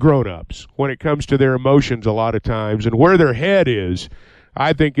 They're not grown-ups when it comes to their emotions a lot of times. And where their head is,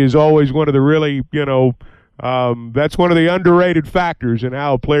 I think, is always one of the really, that's one of the underrated factors in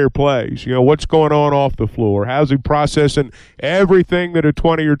how a player plays. What's going on off the floor? How's he processing everything that a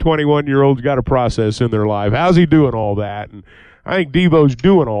 20 or 21-year-old's got to process in their life? How's he doing all that? And I think Devo's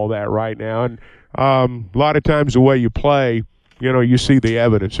doing all that right now. And a lot of times the way you play, you see the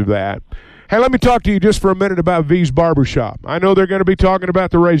evidence of that. Hey, let me talk to you just for a minute about V's Barbershop. I know they're going to be talking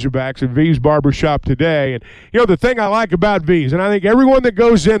about the Razorbacks at V's Barbershop today. And, the thing I like about V's, and I think everyone that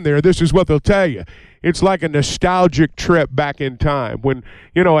goes in there, this is what they'll tell you. It's like a nostalgic trip back in time when,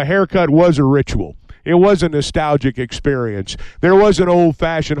 a haircut was a ritual. It was a nostalgic experience. There was an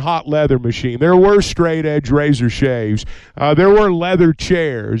old-fashioned hot leather machine. There were straight-edge razor shaves. There were leather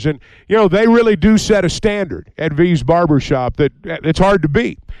chairs. And, they really do set a standard at V's Barbershop that it's hard to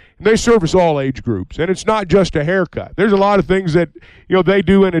beat. And they service all age groups. And it's not just a haircut. There's a lot of things that, they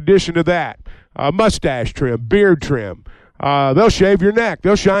do in addition to that. Mustache trim, beard trim. They'll shave your neck.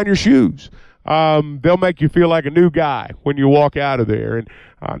 They'll shine your shoes. They'll make you feel like a new guy when you walk out of there. And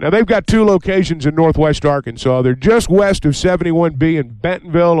now they've got 2 locations in Northwest Arkansas. They're just west of 71B in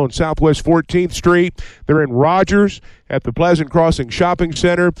Bentonville on Southwest 14th Street. They're in Rogers at the Pleasant Crossing Shopping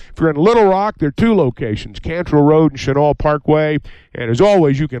Center. If you're in Little Rock, there are 2 locations, Cantrell Road and Chenal Parkway. And as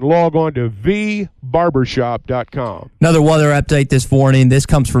always, you can log on to vbarbershop.com. Another weather update this morning. This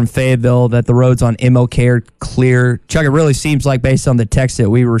comes from Fayetteville that the roads on MLK are clear. Chuck, it really seems like based on the text that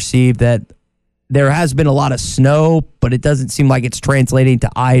we received that there has been a lot of snow, but it doesn't seem like it's translating to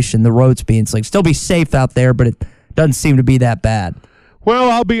ice and the roads being slick. Still be safe out there, but it doesn't seem to be that bad.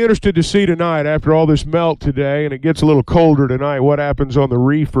 Well, I'll be interested to see tonight after all this melt today, and it gets a little colder tonight, what happens on the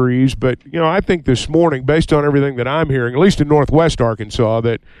refreeze. But, I think this morning, based on everything that I'm hearing, at least in Northwest Arkansas,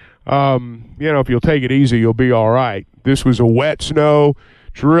 that, if you'll take it easy, you'll be all right. This was a wet snow.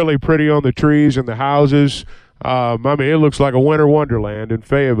 It's really pretty on the trees and the houses. It looks like a winter wonderland in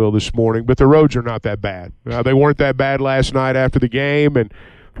Fayetteville this morning, but the roads are not that bad. They weren't that bad last night after the game, and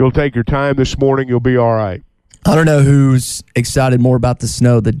if you'll take your time this morning, you'll be all right. I don't know who's excited more about the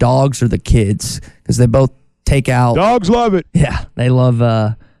snow, the dogs or the kids, because they both take out. Dogs love it. Yeah, they love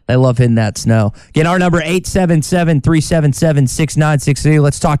hitting that snow. Again, our number 877-377-6963.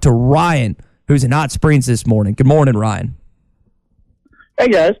 Let's talk to Ryan, who's in Hot Springs this morning. Good morning, Ryan. Hey,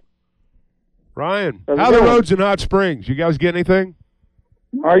 guys. Ryan, how are the roads in Hot Springs? You guys get anything?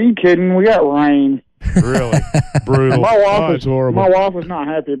 Are you kidding? We got rain. Really? Brutal. My it's horrible. My wife was not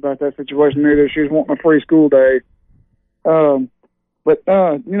happy about that situation either. She was wanting a free school day. Like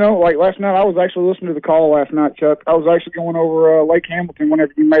last night, I was actually listening to the call last night, Chuck. I was actually going over Lake Hamilton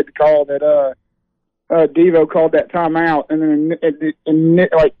whenever you made the call that Devo called that timeout, and then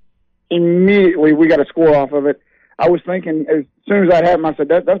immediately we got a score off of it. I was thinking as soon as that happened, I said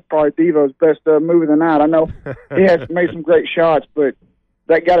that's probably Devo's best move of the night. I know he has made some great shots, but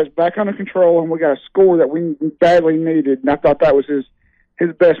that got us back under control, and we got a score that we badly needed. And I thought that was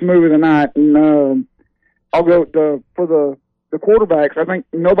his best move of the night. And I'll go for the quarterbacks. I think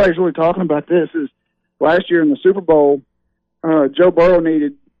nobody's really talking about this. Is last year in the Super Bowl, Joe Burrow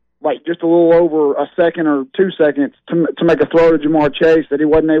needed like just a little over a second or 2 seconds to make a throw to Jamar Chase that he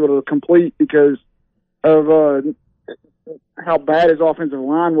wasn't able to complete because of how bad his offensive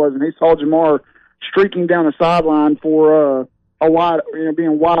line was, and he saw Jamar streaking down the sideline for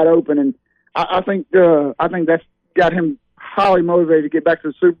being wide open, and I think that's got him highly motivated to get back to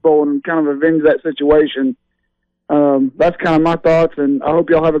the Super Bowl and kind of avenge that situation. That's kind of my thoughts, and I hope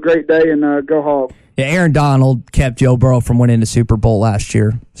y'all have a great day and go Hogs. Yeah, Aaron Donald kept Joe Burrow from winning the Super Bowl last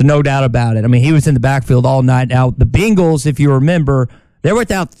year. There's no doubt about it. I mean, he was in the backfield all night. Now, the Bengals, if you remember, they're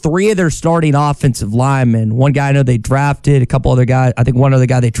without 3 of their starting offensive linemen. One guy I know they drafted, a couple other guys. I think one other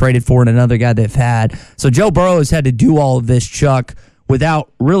guy they traded for and another guy they've had. So Joe Burrow has had to do all of this, Chuck,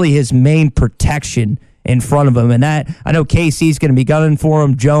 without really his main protection in front of him. And that, I know KC's going to be gunning for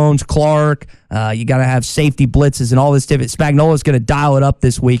him. Jones, Clark, you got to have safety blitzes and all this different. Spagnuolo's going to dial it up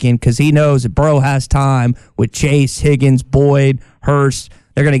this weekend because he knows that Burrow has time with Chase, Higgins, Boyd, Hurst.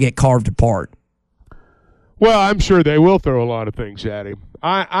 They're going to get carved apart. Well, I'm sure they will throw a lot of things at him.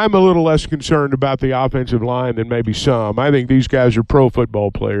 I'm a little less concerned about the offensive line than maybe some. I think these guys are pro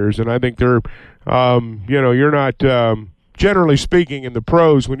football players, and I think they're, you're not, generally speaking, in the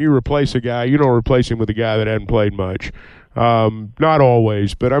pros, when you replace a guy, you don't replace him with a guy that hasn't played much. Not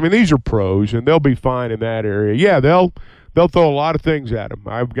always, but, I mean, these are pros, and they'll be fine in that area. Yeah, they'll throw a lot of things at him.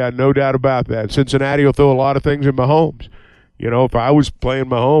 I've got no doubt about that. Cincinnati will throw a lot of things at Mahomes. You know, if I was playing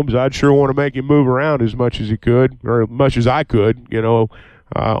Mahomes, I'd sure want to make him move around as much as he could, or as much as I could,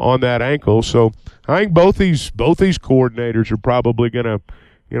 on that ankle. So I think both these coordinators are probably going to,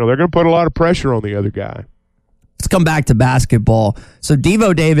 they're going to put a lot of pressure on the other guy. Let's come back to basketball. So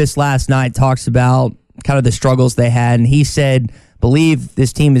Devo Davis last night talks about kind of the struggles they had, and he said, believe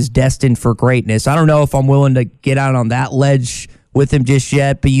this team is destined for greatness. I don't know if I'm willing to get out on that ledge with him just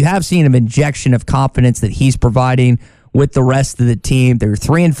yet, but you have seen an injection of confidence that he's providing with the rest of the team. They're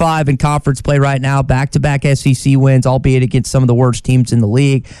 3-5 in conference play right now, back-to-back SEC wins, albeit against some of the worst teams in the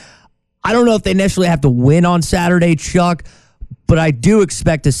league. I don't know if they necessarily have to win on Saturday, Chuck, but I do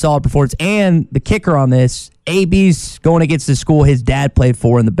expect a solid performance. And the kicker on this, AB's going against the school his dad played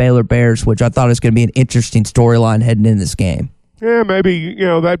for in the Baylor Bears, which I thought was going to be an interesting storyline heading into this game. Yeah, maybe,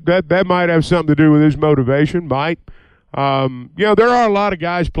 that might have something to do with his motivation, might. There are a lot of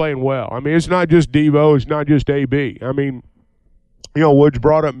guys playing well. I mean, it's not just Devo, it's not just AB. I mean, Woods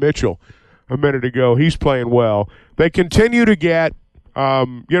brought up Mitchell a minute ago. He's playing well. They continue to get, at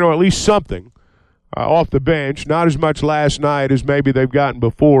least something off the bench. Not as much last night as maybe they've gotten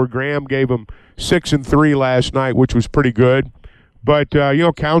before. Graham gave them 6 and 3 last night, which was pretty good. But,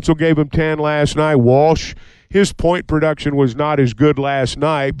 Council gave him 10 last night. Walsh, his point production was not as good last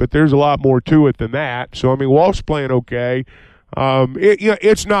night, but there's a lot more to it than that. So, I mean, Walsh playing okay.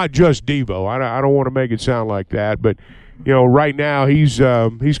 It's not just Devo. I don't want to make it sound like that, but, right now he's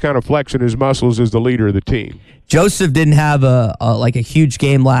kind of flexing his muscles as the leader of the team. Joseph didn't have a huge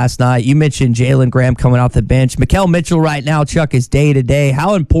game last night. You mentioned Jalen Graham coming off the bench. Mikal Mitchell right now, Chuck, is day-to-day.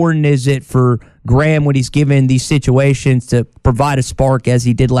 How important is it for Graham when he's given these situations to provide a spark as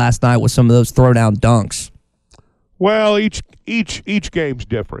he did last night with some of those throwdown dunks? Well, each game's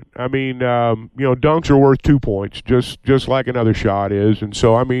different. I mean, dunks are worth 2 points, just like another shot is. And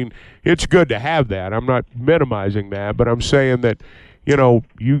so, I mean, it's good to have that. I'm not minimizing that, but I'm saying that,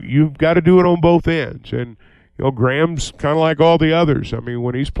 you've got to do it on both ends. And, Graham's kind of like all the others. I mean,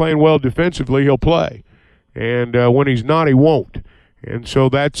 when he's playing well defensively, he'll play. And when he's not, he won't. And so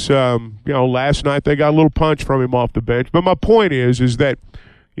that's, last night they got a little punch from him off the bench. But my point is that,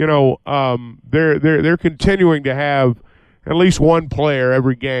 they're continuing to have at least one player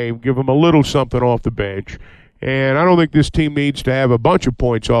every game give them a little something off the bench. And I don't think this team needs to have a bunch of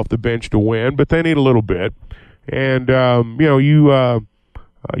points off the bench to win, but they need a little bit. And,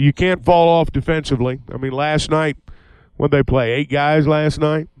 you can't fall off defensively. I mean, last night, when they play 8 guys last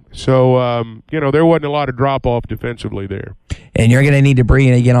night. So, there wasn't a lot of drop-off defensively there. And you're going to need to bring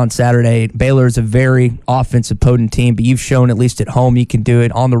it again on Saturday. Baylor is a very offensive potent team, but you've shown at least at home you can do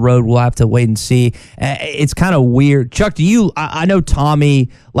it. On the road, we'll have to wait and see. It's kind of weird. Chuck, I know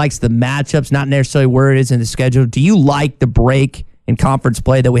Tommy likes the matchups, not necessarily where it is in the schedule. Do you like the break in conference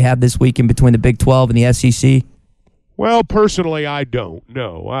play that we have this weekend between the Big 12 and the SEC? Well, personally, I don't.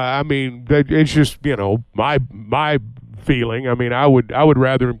 No. I mean, it's just, my feeling. I mean, I would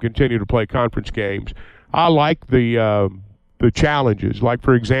rather him continue to play conference games. I like the the challenges. Like,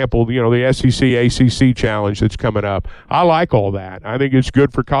 for example, the SEC ACC challenge that's coming up. I like all that. I think it's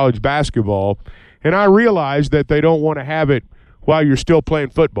good for college basketball. And I realize that they don't want to have it while you're still playing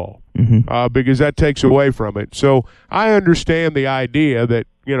football, because that takes away from it. So I understand the idea that,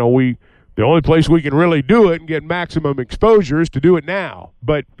 the only place we can really do it and get maximum exposure is to do it now.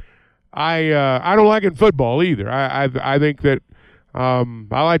 But I don't like it in football either. I think that I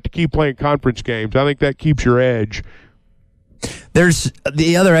like to keep playing conference games. I think that keeps your edge. There's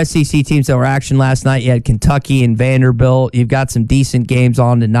the other SEC teams that were action last night. You had Kentucky and Vanderbilt. You've got some decent games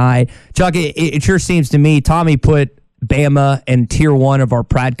on tonight. Chuck, it sure seems to me, Tommy put Bama and Tier 1 of our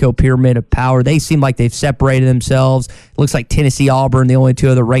Pradco pyramid of power. They seem like they've separated themselves. It looks like Tennessee, Auburn, the only two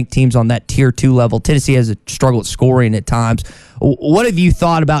other ranked teams on that Tier 2 level. Tennessee has a struggle at scoring at times. What have you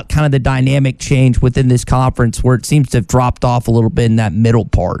thought about kind of the dynamic change within this conference where it seems to have dropped off a little bit in that middle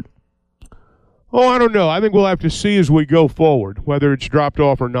part? Oh, I don't know. I think we'll have to see as we go forward whether it's dropped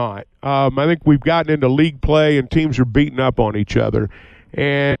off or not. I think we've gotten into league play and teams are beating up on each other.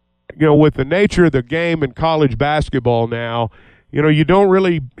 And, with the nature of the game in college basketball now, you don't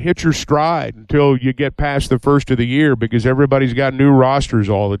really hit your stride until you get past the first of the year because everybody's got new rosters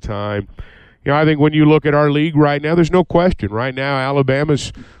all the time. I think when you look at our league right now, there's no question. Right now,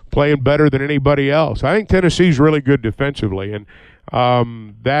 Alabama's playing better than anybody else. I think Tennessee's really good defensively, and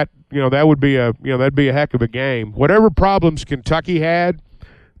that would be that'd be a heck of a game. Whatever problems Kentucky had,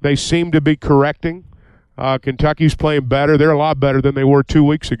 they seem to be correcting. Kentucky's playing better. They're a lot better than they were 2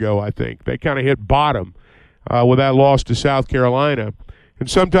 weeks ago, I think. They kind of hit bottom with that loss to South Carolina. And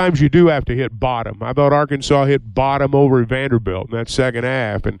sometimes you do have to hit bottom. I thought Arkansas hit bottom over Vanderbilt in that second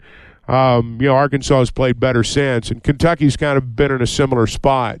half. And, Arkansas has played better since. And Kentucky's kind of been in a similar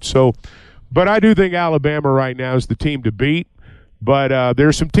spot. So, but I do think Alabama right now is the team to beat. But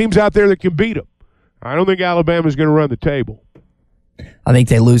there's some teams out there that can beat them. I don't think Alabama's going to run the table. I think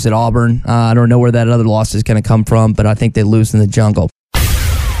they lose at Auburn. I don't know where that other loss is going to come from, but I think they lose in the jungle.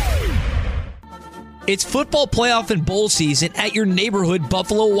 It's football playoff and bowl season at your neighborhood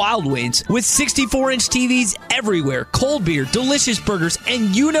Buffalo Wild Wings. With 64-inch TVs everywhere, cold beer, delicious burgers,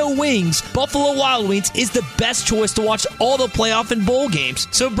 and wings, Buffalo Wild Wings is the best choice to watch all the playoff and bowl games.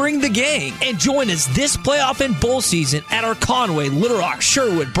 So bring the gang and join us this playoff and bowl season at our Conway, Little Rock,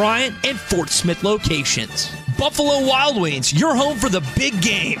 Sherwood, Bryant, and Fort Smith locations. Buffalo Wild Wings, your home for the big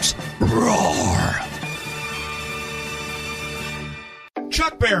games. Roar!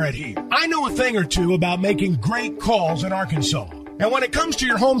 Chuck Barrett here. I know a thing or two about making great calls in Arkansas. And when it comes to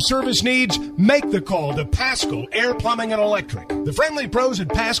your home service needs, make the call to Paschal Air Plumbing and Electric. The friendly pros at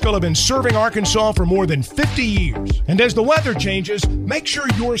Paschal have been serving Arkansas for more than 50 years. And as the weather changes, make sure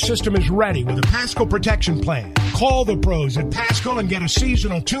your system is ready with a Paschal protection plan. Call the pros at Paschal and get a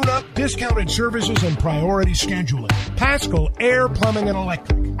seasonal tune-up, discounted services, and priority scheduling. Paschal Air Plumbing and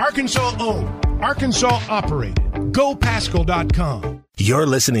Electric. Arkansas owned. Arkansas operated. GoPaschal.com. You're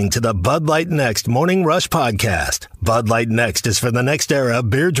listening to the Bud Light Next Morning Rush Podcast. Bud Light Next is for the next era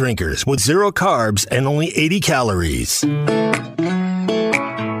beer drinkers with 0 carbs and only 80 calories.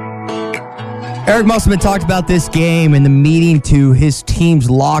 Eric Musselman talked about this game and the meeting to his team's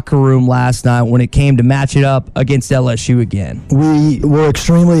locker room last night when it came to match it up against LSU again. We were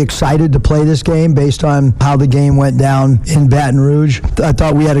extremely excited to play this game based on how the game went down in Baton Rouge. I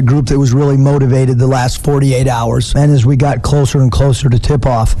thought we had a group that was really motivated the last 48 hours. And as we got closer and closer to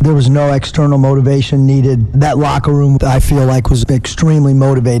tip-off, there was no external motivation needed. That locker room, I feel like, was extremely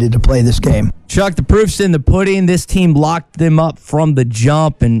motivated to play this game. Chuck, the proof's in the pudding. This team locked them up from the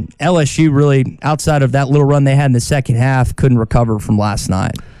jump, and LSU really, outside of that little run they had in the second half, couldn't recover from last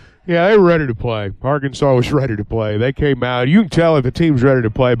night. Yeah, they were ready to play. Arkansas was ready to play. They came out. You can tell if a team's ready to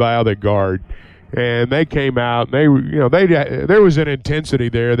play by how they guard. And they came out, and there was an intensity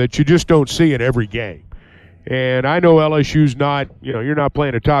there that you just don't see in every game. And I know LSU's not, you're not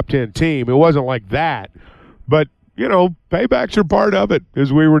playing a top 10 team. It wasn't like that. But paybacks are part of it,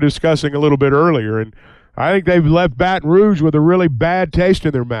 as we were discussing a little bit earlier. And I think they've left Baton Rouge with a really bad taste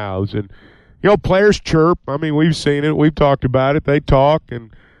in their mouths. And, players chirp. I mean, we've seen it. We've talked about it. They talk,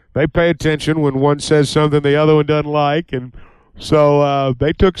 and they pay attention when one says something the other one doesn't like. And so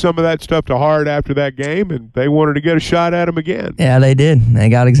they took some of that stuff to heart after that game, and they wanted to get a shot at them again. Yeah, they did. They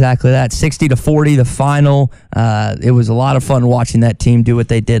got exactly that. 60-40, the final. It was a lot of fun watching that team do what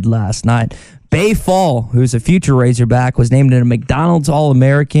they did last night. Bay Fall, who's a future Razorback, was named a McDonald's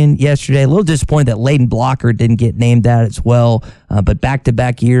All-American yesterday. A little disappointed that Layden Blocker didn't get named that as well. But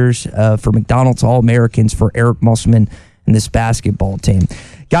back-to-back years for McDonald's All-Americans for Eric Musselman and this basketball team.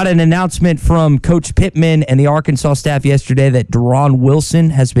 Got an announcement from Coach Pittman and the Arkansas staff yesterday that Deron Wilson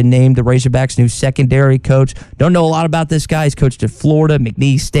has been named the Razorbacks' new secondary coach. Don't know a lot about this guy. He's coached at Florida,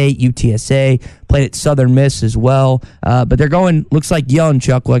 McNeese State, UTSA, played at Southern Miss as well. But they're going, looks like young,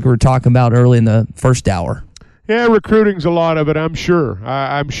 Chuck, like we were talking about early in the first hour. Yeah, recruiting's a lot of it, I'm sure.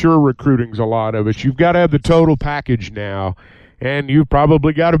 I'm sure recruiting's a lot of it. You've got to have the total package now. And you've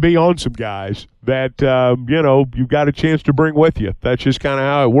probably got to be on some guys that, you've got a chance to bring with you. That's just kind of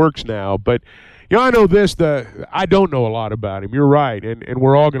how it works now. But, I know this. I don't know a lot about him. You're right. And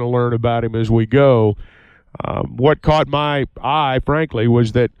we're all going to learn about him as we go. What caught my eye, frankly,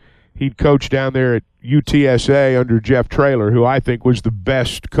 was that he'd coached down there at UTSA under Jeff Traylor, who I think was the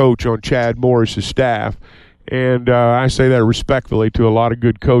best coach on Chad Morris's staff. And I say that respectfully to a lot of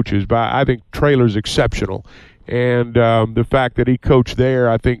good coaches, but I think Traylor's exceptional. And the fact that he coached there,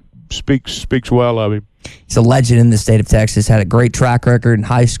 I think, speaks well of him. He's a legend in the state of Texas, had a great track record in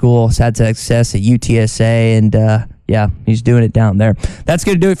high school, has had success at UTSA, and, he's doing it down there. That's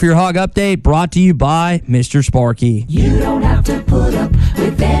going to do it for your Hog Update, brought to you by Mr. Sparky. You don't have to put up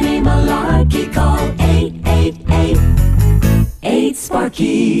with any malarkey. Call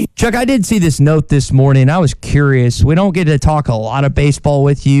 888-8-SPARKY. Chuck, I did see this note this morning. I was curious. We don't get to talk a lot of baseball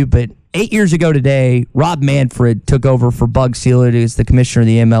with you, but 8 years ago today, Rob Manfred took over for Bug Selig as the commissioner of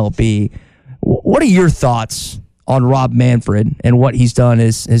the MLB. What are your thoughts on Rob Manfred and what he's done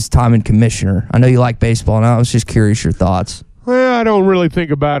as his time in commissioner? I know you like baseball, and I was just curious your thoughts. Well, I don't really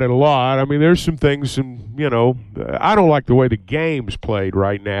think about it a lot. I mean, there's some things, I don't like the way the game's played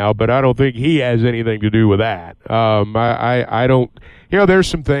right now, but I don't think he has anything to do with that. I don't, there's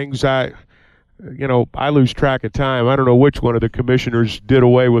some things I lose track of time. I don't know which one of the commissioners did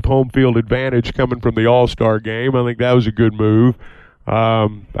away with home field advantage coming from the All-Star game. I think that was a good move. I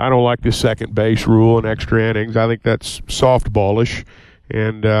don't like the second base rule and extra innings. I think that's softballish,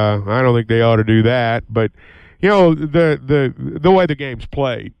 and I don't think they ought to do that. But, the way the game's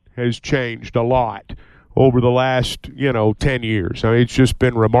played has changed a lot over the last, 10 years. I mean, it's just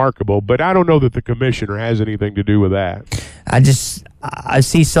been remarkable. But I don't know that the commissioner has anything to do with that. I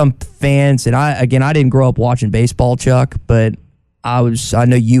see some fans, and I didn't grow up watching baseball, Chuck, but I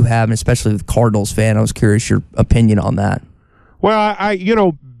know you have, and especially the Cardinals fan. I was curious your opinion on that. Well,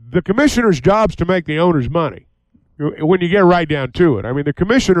 the commissioner's job's to make the owners money when you get right down to it. I mean, the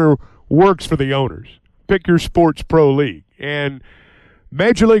commissioner works for the owners. Pick your sports pro league. And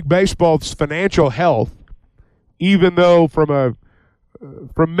Major League Baseball's financial health, even though from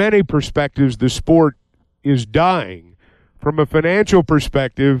many perspectives the sport is dying, from a financial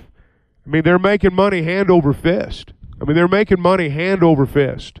perspective, I mean, they're making money hand over fist.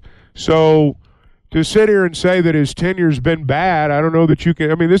 So to sit here and say that his tenure's been bad, I don't know that you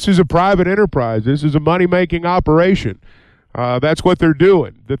can. I mean, this is a private enterprise. This is a money-making operation. That's what they're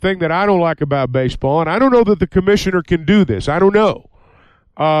doing. The thing that I don't like about baseball, and I don't know that the commissioner can do this. I don't know.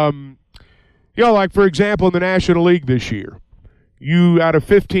 Like, for example, in the National League this year, out of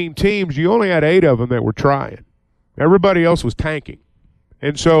 15 teams, you only had 8 of them that were trying. Everybody else was tanking.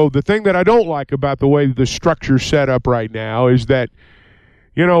 And so the thing that I don't like about the way the structure's set up right now is that,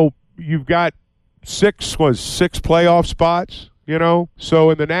 you've got six playoff spots, So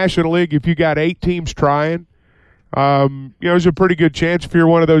in the National League, if you got 8 teams trying, there's a pretty good chance if you're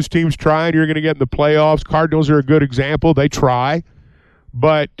one of those teams trying, you're going to get in the playoffs. Cardinals are a good example. They try.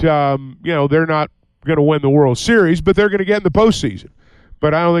 But, they're not going to win the World Series, but they're going to get in the postseason.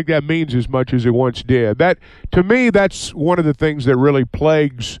 But I don't think that means as much as it once did. That, to me, that's one of the things that really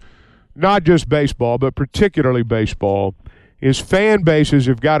plagues not just baseball, but particularly baseball, is fan bases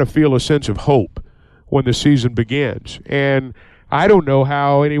have got to feel a sense of hope when the season begins. And I don't know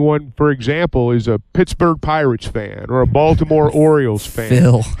how anyone, for example, is a Pittsburgh Pirates fan or a Baltimore Orioles fan.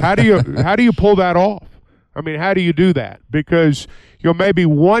 Phil. How do you pull that off? I mean, how do you do that? Because, maybe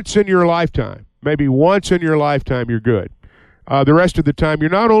once in your lifetime, you're good. The rest of the time, you're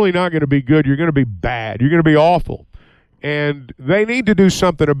not only not going to be good, you're going to be bad. You're going to be awful. And they need to do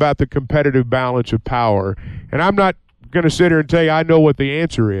something about the competitive balance of power. And I'm not going to sit here and tell you I know what the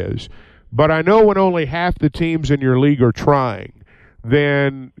answer is. But I know when only half the teams in your league are trying,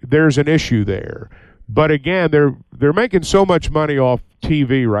 then there's an issue there. But again, they're making so much money off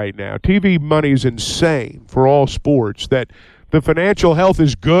TV right now. TV money is insane for all sports that the financial health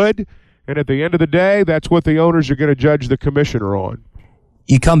is good, and at the end of the day, that's what the owners are going to judge the commissioner on.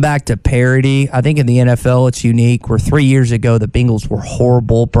 You come back to parity. I think in the NFL it's unique, where 3 years ago the Bengals were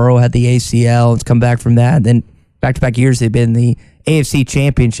horrible. Burrow had the ACL. It's come back from that. Then back-to-back years they've been in the AFC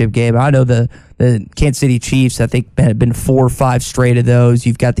Championship game. I know the The Kansas City Chiefs, I think, have been 4 or 5 straight of those.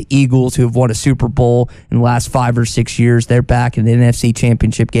 You've got the Eagles, who have won a Super Bowl in the last 5 or 6 years. They're back in the NFC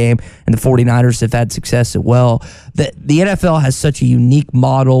Championship game, and the 49ers have had success as well. The NFL has such a unique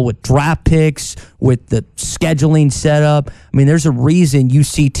model with draft picks, with the scheduling setup. I mean, there's a reason you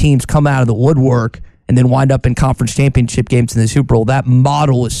see teams come out of the woodwork and then wind up in conference championship games in the Super Bowl. That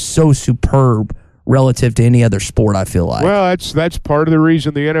model is so superb relative to any other sport, I feel like. Well, that's part of the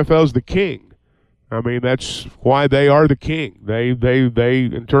reason the NFL is the king. I mean, that's why they are the king. They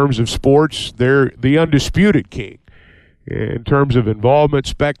in terms of sports, they're the undisputed king. In terms of involvement,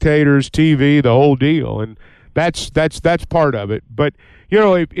 spectators, TV, the whole deal, and that's part of it. But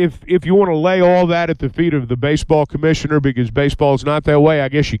if you want to lay all that at the feet of the baseball commissioner because baseball's not that way, I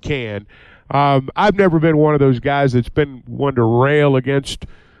guess you can. I've never been one of those guys that's been one to rail against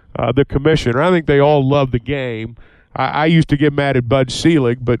the commissioner. I think they all love the game. I used to get mad at Bud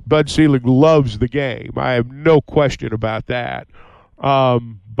Selig, but Bud Selig loves the game. I have no question about that.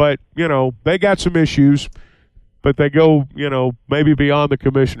 But, they got some issues, but they go, maybe beyond the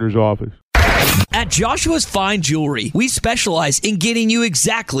commissioner's office. At Joshua's Fine Jewelry, we specialize in getting you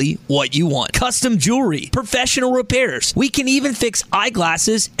exactly what you want. Custom jewelry, professional repairs. We can even fix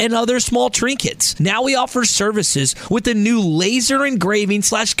eyeglasses and other small trinkets. Now we offer services with a new laser engraving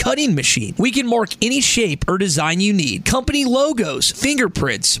 / cutting machine. We can mark any shape or design you need. Company logos,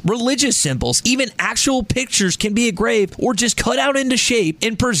 fingerprints, religious symbols, even actual pictures can be engraved or just cut out into shape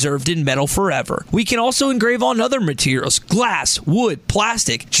and preserved in metal forever. We can also engrave on other materials, glass, wood,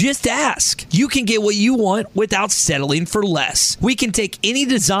 plastic. Just ask. You can get what you want without settling for less. We can take any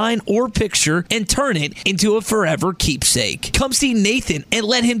design or picture and turn it into a forever keepsake. Come see Nathan and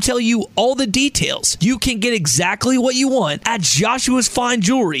let him tell you all the details. You can get exactly what you want at Joshua's Fine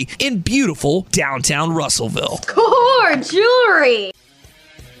Jewelry in beautiful downtown Russellville. Core Jewelry.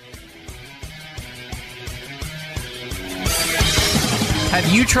 Have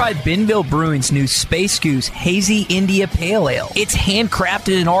you tried Benville Brewing's new Space Goose Hazy India Pale Ale? It's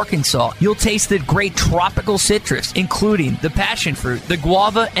handcrafted in Arkansas. You'll taste the great tropical citrus, including the passion fruit, the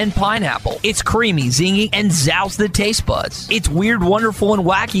guava, and pineapple. It's creamy, zingy, and zounds the taste buds. It's weird, wonderful, and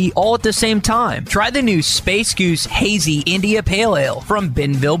wacky all at the same time. Try the new Space Goose Hazy India Pale Ale from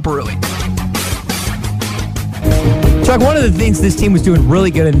Benville Brewing. Chuck, one of the things this team was doing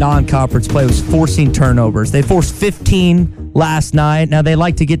really good in non-conference play was forcing turnovers. They forced 15 last night. Now, they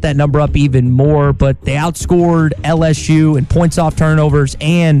like to get that number up even more, but they outscored LSU in points off turnovers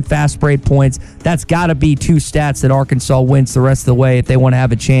and fast break points. That's got to be 2 stats that Arkansas wins the rest of the way if they want to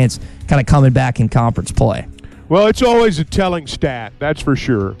have a chance kind of coming back in conference play. Well, it's always a telling stat, that's for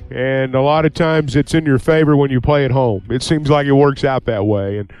sure. And a lot of times it's in your favor when you play at home. It seems like it works out that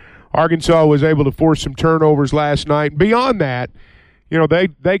way. And Arkansas was able to force some turnovers last night. Beyond that,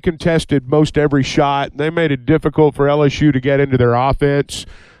 they contested most every shot. They made it difficult for LSU to get into their offense.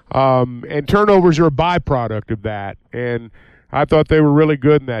 And turnovers are a byproduct of that. And I thought they were really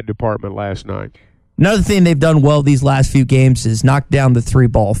good in that department last night. Another thing they've done well these last few games is knock down the 3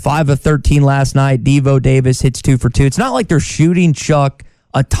 ball. 5 of 13 last night. Devo Davis hits 2 for 2. It's not like they're shooting, Chuck,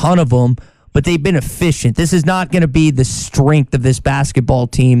 a ton of them, but they've been efficient. This is not going to be the strength of this basketball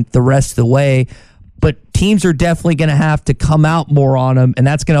team the rest of the way, but teams are definitely going to have to come out more on them, and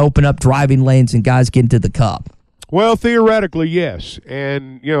that's going to open up driving lanes and guys getting to the cup. Well, theoretically, yes.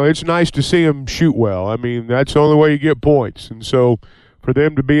 And, it's nice to see them shoot well. I mean, that's the only way you get points. And so for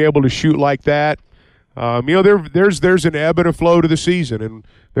them to be able to shoot like that, there's an ebb and a flow to the season, and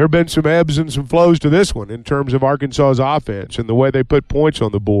there have been some ebbs and some flows to this one in terms of Arkansas's offense and the way they put points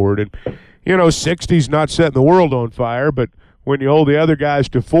on the board. And 60's not setting the world on fire, but when you hold the other guys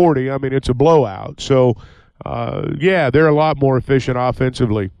to 40, I mean, it's a blowout. So, they're a lot more efficient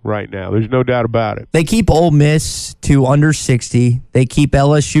offensively right now. There's no doubt about it. They keep Ole Miss to under 60. They keep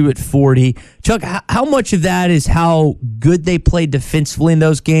LSU at 40. Chuck, how much of that is how good they played defensively in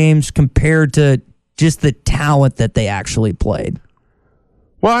those games compared to just the talent that they actually played?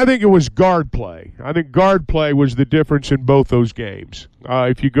 Well, I think it was guard play. I think guard play was the difference in both those games.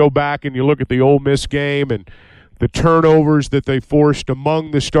 If you go back and you look at the Ole Miss game and the turnovers that they forced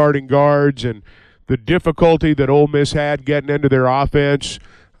among the starting guards and the difficulty that Ole Miss had getting into their offense,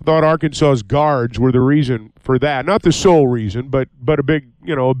 I thought Arkansas's guards were the reason for that. Not the sole reason, but a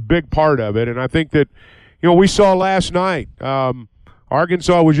big part of it. And I think that, we saw last night,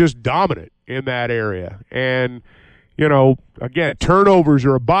 Arkansas was just dominant in that area. And again, turnovers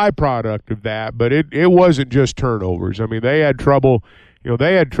are a byproduct of that, but it wasn't just turnovers. I mean, they had trouble,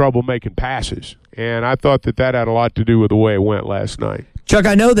 making passes, and I thought that had a lot to do with the way it went last night. Chuck,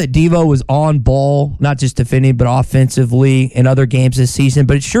 I know that Devo was on ball, not just defending, but offensively in other games this season,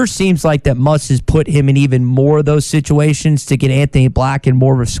 but it sure seems like that Muss has put him in even more of those situations to get Anthony Black in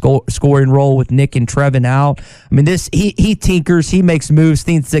more of a scoring role with Nick and Trevin out. I mean, he tinkers, he makes moves,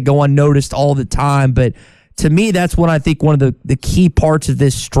 things that go unnoticed all the time, but to me, that's what I think one of the key parts of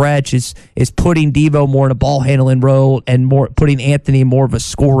this stretch is putting Devo more in a ball handling role and putting Anthony in more of a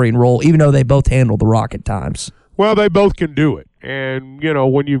scoring role, even though they both handle the rock at times. Well, they both can do it. And,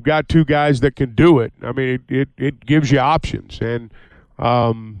 when you've got two guys that can do it, I mean, it gives you options. And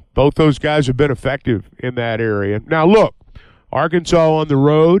both those guys have been effective in that area. Now, look, Arkansas on the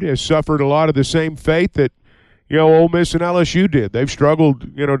road has suffered a lot of the same fate that, Ole Miss and LSU did. They've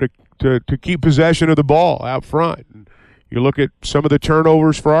struggled, to keep possession of the ball out front. And you look at some of the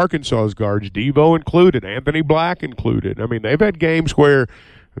turnovers for Arkansas's guards, Devo included, Anthony Black included. I mean, they've had games where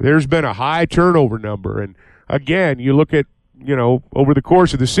there's been a high turnover number. And, again, you look at, over the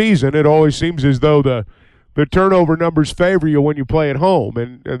course of the season, it always seems as though the turnover numbers favor you when you play at home,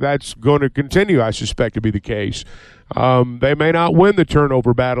 and that's going to continue, I suspect, to be the case. They may not win the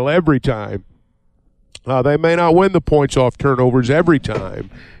turnover battle every time. They may not win the points off turnovers every time.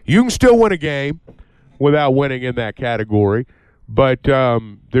 You can still win a game without winning in that category, but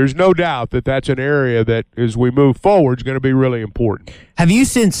there's no doubt that that's an area that, as we move forward, is going to be really important. Have you,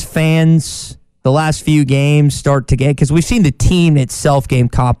 since fans the last few games start to get, because we've seen the team itself gain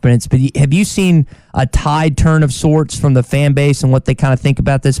confidence, but have you seen a tide turn of sorts from the fan base and what they kind of think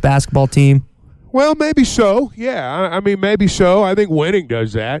about this basketball team? Well, maybe so. Yeah, I mean, maybe so. I think winning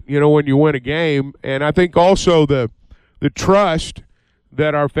does that, when you win a game. And I think also the trust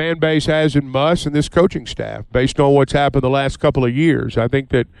that our fan base has in Muss and this coaching staff based on what's happened the last couple of years. I think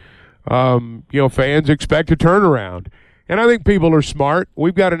that, fans expect a turnaround. And I think people are smart.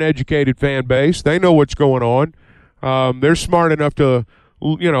 We've got an educated fan base. They know what's going on. They're smart enough to,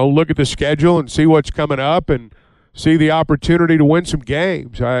 look at the schedule and see what's coming up and see the opportunity to win some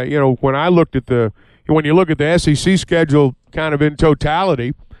games. When you look at the SEC schedule kind of in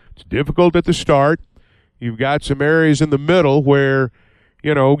totality, it's difficult at the start. You've got some areas in the middle where,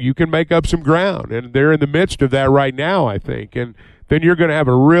 you can make up some ground, and they're in the midst of that right now, I think. And then you're going to have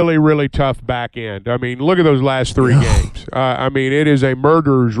a really, really tough back end. I mean, look at those last three games. It is a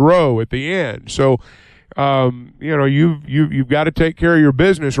murderer's row at the end. So, you've got to take care of your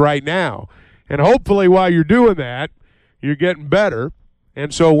business right now. And hopefully while you're doing that, you're getting better.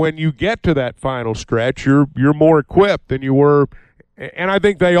 And so when you get to that final stretch, you're more equipped than you were. And I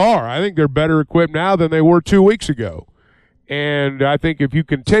think they are. I think they're better equipped now than they were 2 weeks ago. And I think if you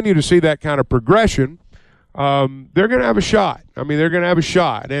continue to see that kind of progression, they're going to have a shot. I mean, they're going to have a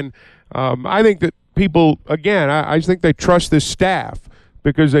shot. And I think that people, again, I just think they trust this staff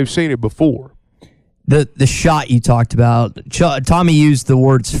because they've seen it before. The shot you talked about, Tommy used the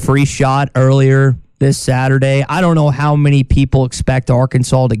words free shot earlier this Saturday. I don't know how many people expect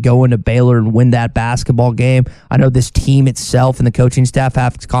Arkansas to go into Baylor and win that basketball game. I know this team itself and the coaching staff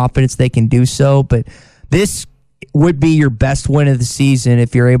have confidence they can do so, but this would be your best win of the season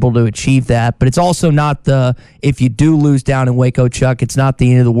if you're able to achieve that. But it's also not if you do lose down in Waco, Chuck, it's not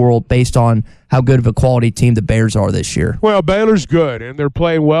the end of the world based on how good of a quality team the Bears are this year. Well, Baylor's good, and they're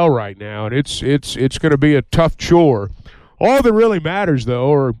playing well right now, and it's going to be a tough chore. All that really matters,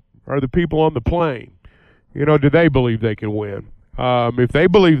 though, are the people on the plane. Do they believe they can win? If they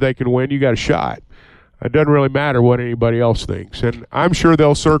believe they can win, you got a shot. It doesn't really matter what anybody else thinks. And I'm sure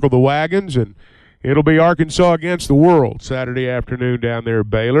they'll circle the wagons, and it'll be Arkansas against the world Saturday afternoon down there at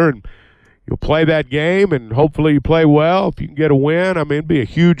Baylor. And you'll play that game, and hopefully you play well. If you can get a win, it'd be a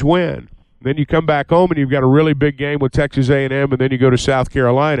huge win. Then you come back home, and you've got a really big game with Texas A&M, and then you go to South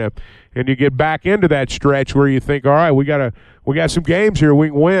Carolina, and you get back into that stretch where you think, all right, we got some games here we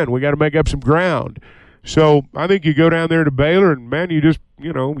can win. We got to make up some ground. So I think you go down there to Baylor, and, man, you just,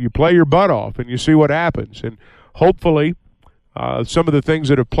 you play your butt off, and you see what happens. And hopefully some of the things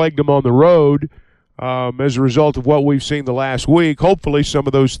that have plagued them on the road as a result of what we've seen the last week, hopefully some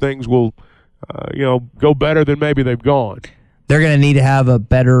of those things will, go better than maybe they've gone. They're going to need to have a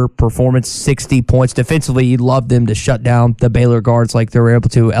better performance, 60 points. Defensively, you'd love them to shut down the Baylor guards like they were able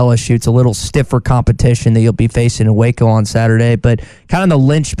to. LSU, it's a little stiffer competition that you'll be facing in Waco on Saturday. But kind of the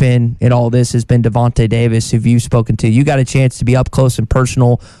linchpin in all this has been Devontae Davis, who you've spoken to. You got a chance to be up close and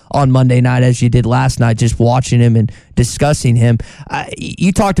personal on Monday night, as you did last night, just watching him and discussing him.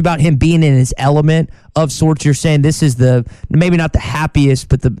 You talked about him being in his element of sorts. You're saying this is maybe not the happiest,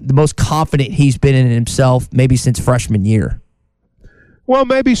 but the most confident he's been in himself maybe since freshman year. Well,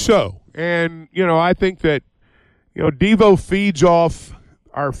 maybe so. And, I think that, Devo feeds off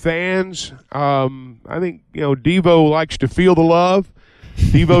our fans. I think, Devo likes to feel the love.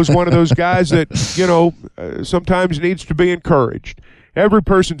 Devo's one of those guys that, sometimes needs to be encouraged. Every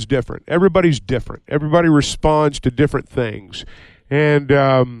person's different. Everybody's different. Everybody responds to different things. And,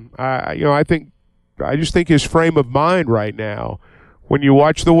 I just think his frame of mind right now, when you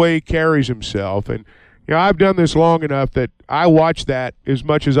watch the way he carries himself, and, I've done this long enough that I watch that as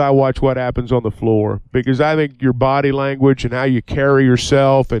much as I watch what happens on the floor, because I think your body language and how you carry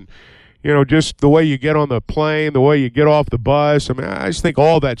yourself and, just the way you get on the plane, the way you get off the bus. I mean, I just think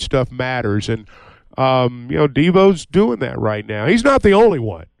all that stuff matters. And, Devo's doing that right now. He's not the only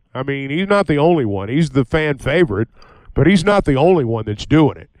one. I mean, he's not the only one. He's the fan favorite, but he's not the only one that's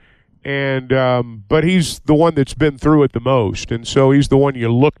doing it. And, but he's the one that's been through it the most. And so he's the one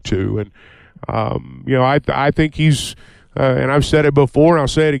you look to. And, I think he's, and I've said it before and I'll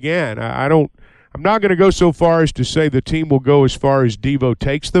say it again. I'm not going to go so far as to say the team will go as far as Devo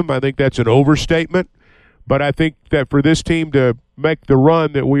takes them. I think that's an overstatement. But I think that for this team to make the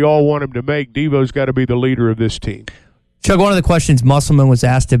run that we all want him to make, Devo's got to be the leader of this team. Chuck, one of the questions Musselman was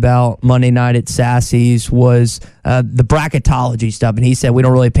asked about Monday night at Sassy's was the bracketology stuff, and he said, we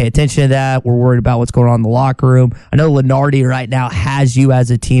don't really pay attention to that. We're worried about what's going on in the locker room. I know Lenardi right now has you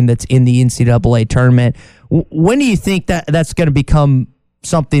as a team that's in the NCAA tournament. When do you think that that's going to become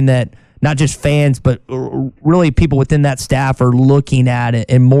something that not just fans, but really people within that staff are looking at it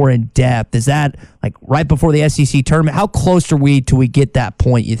and more in depth? Is that like right before the SEC tournament? How close are we till we get that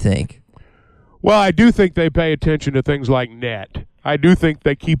point, you think? Well, I do think they pay attention to things like net. I do think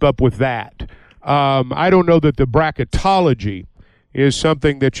they keep up with that. I don't know that the bracketology is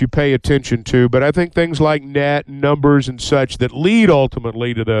something that you pay attention to, but I think things like net, numbers, and such that lead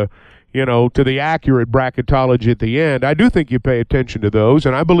ultimately to the, to the accurate bracketology at the end, I do think you pay attention to those,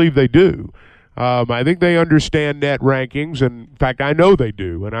 and I believe they do. I think they understand net rankings, and in fact, I know they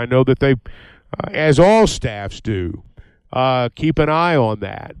do, and I know that they, as all staffs do, keep an eye on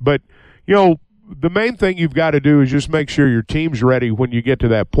that. But, the main thing you've got to do is just make sure your team's ready when you get to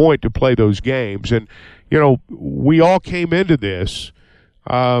that point to play those games. And, we all came into this,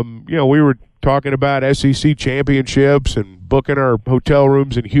 we were talking about SEC championships and booking our hotel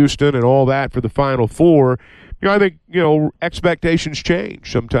rooms in Houston and all that for the Final Four. I think, expectations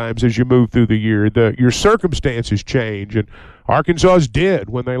change sometimes as you move through the year. Your circumstances change, and Arkansas's did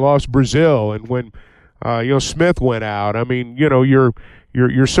when they lost Brazil and when, Smith went out. I mean,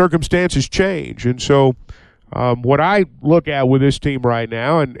 your circumstances change. And so what I look at with this team right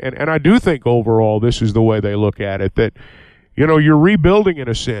now, and I do think overall this is the way they look at it, that, you're rebuilding in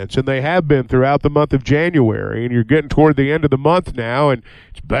a sense, and they have been throughout the month of January, and you're getting toward the end of the month now, and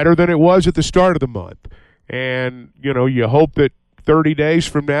it's better than it was at the start of the month. And, you hope that 30 days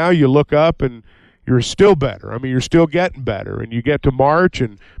from now you look up and you're still better. I mean, you're still getting better, and you get to March,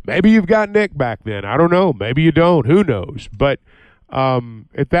 and maybe you've got Nick back then. I don't know. Maybe you don't. Who knows? But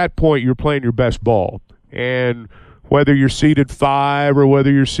at that point, you're playing your best ball. And whether you're seeded 5 or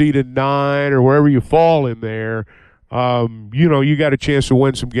whether you're seeded 9 or wherever you fall in there, you got a chance to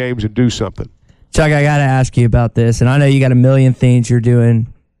win some games and do something. Chuck, I got to ask you about this, and I know you got a million things you're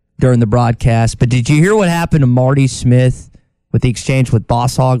doing during the broadcast, but did you hear what happened to Marty Smith with the exchange with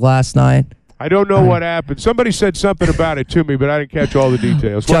Boss Hog last night? I don't know what happened. Somebody said something about it to me, but I didn't catch all the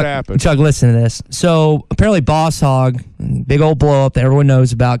details. What happened? Chuck, listen to this. So apparently Boss Hog, big old blow up that everyone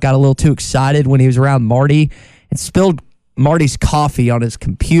knows about, got a little too excited when he was around Marty and spilled Marty's coffee on his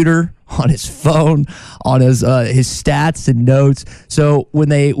computer, on his phone, on his stats and notes. So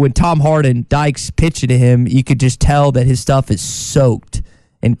when Tom Harden, Dykes pitched it to him, you could just tell that his stuff is soaked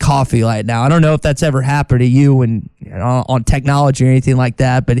in coffee right now. I don't know if that's ever happened to you and on technology or anything like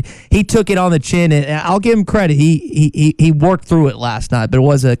that, but he took it on the chin, and I'll give him credit. He worked through it last night, but it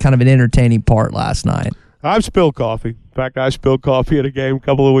was a kind of an entertaining part last night. I've spilled coffee. In fact, I spilled coffee at a game a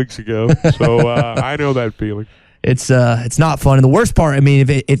couple of weeks ago, so I know that feeling. It's not fun. And the worst part, I mean,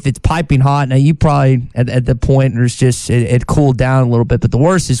 if it's piping hot, now you probably at the point there's just it cooled down a little bit, but the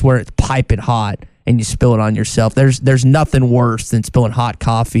worst is where it's piping hot and you spill it on yourself. There's nothing worse than spilling hot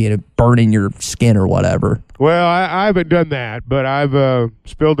coffee and it burning your skin or whatever. Well, I haven't done that, but I've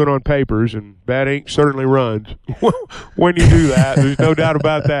spilled it on papers, and that ink certainly runs when you do that. There's no doubt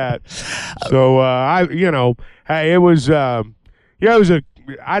about that. So hey, it was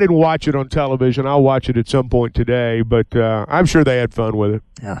I didn't watch it on television. I'll watch it at some point today, but I'm sure they had fun with it.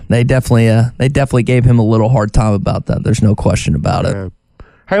 Yeah, they definitely gave him a little hard time about that. There's no question about it.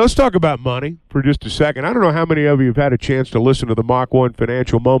 Hey, let's talk about money for just a second. I don't know how many of you have had a chance to listen to the Mach 1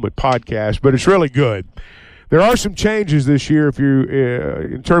 Financial Moment podcast, but it's really good. There are some changes this year if you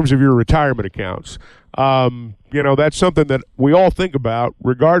in terms of your retirement accounts. That's something that we all think about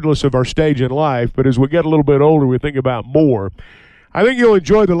regardless of our stage in life, but as we get a little bit older, we think about more. I think you'll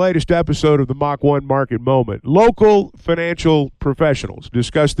enjoy the latest episode of the Mach 1 Market Moment. Local financial professionals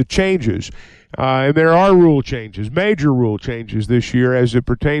discuss the changes, and there are rule changes, major rule changes this year as it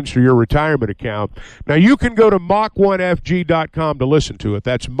pertains to your retirement account. Now, you can go to Mach1FG.com to listen to it.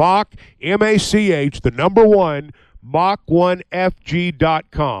 That's Mach, M-A-C-H, the number 1,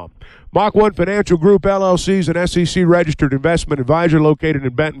 Mach1FG.com. Mach 1 Financial Group, LLC is an SEC-registered investment advisor located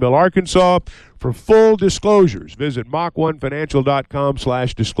in Bentonville, Arkansas. For full disclosures, visit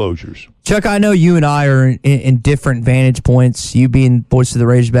Mach1Financial.com/disclosures. Chuck, I know you and I are in different vantage points, you being Voice of the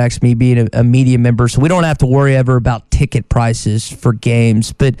Razorbacks, me being a media member, so we don't have to worry ever about ticket prices for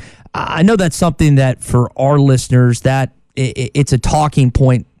games. But I know that's something that for our listeners, that it's a talking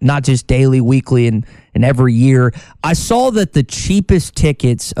point, not just daily, weekly, and every year. I saw that the cheapest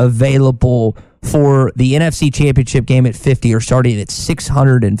tickets available for the NFC Championship game at 50 are starting at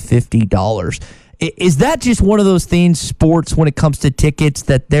 $650. Is that just one of those things, sports, when it comes to tickets,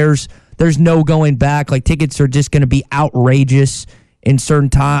 that there's no going back? Like, tickets are just going to be outrageous in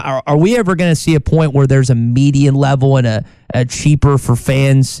certain time? Are we ever going to see a point where there's a median level and a cheaper for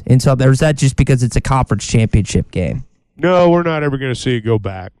fans and something? Or is that just because it's a conference championship game? No, we're not ever going to see it go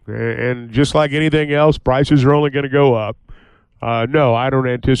back. And just like anything else, prices are only going to go up. No, I don't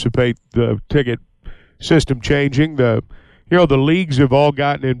anticipate the ticket system changing. The leagues have all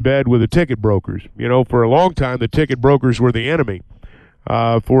gotten in bed with the ticket brokers. For a long time, the ticket brokers were the enemy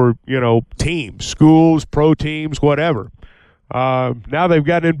for, teams, schools, pro teams, whatever. Now they've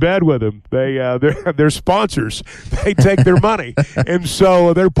gotten in bed with them. They're sponsors. They take their money, and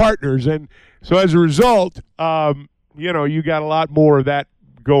so they're partners. And so as a result, you got a lot more of that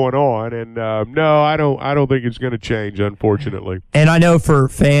going on, and no, I don't think it's going to change, unfortunately. And I know for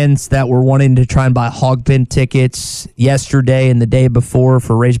fans that were wanting to try and buy Hog Pen tickets yesterday and the day before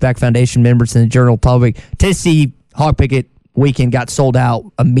for Razorback Foundation members and the general public, Tennessee Hog Picket weekend got sold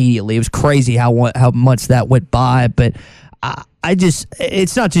out immediately. It was crazy how much that went by, but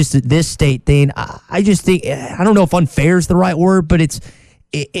it's not just this state thing. I just think, I don't know if unfair is the right word, but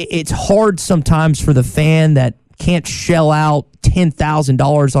it's hard sometimes for the fan that can't shell out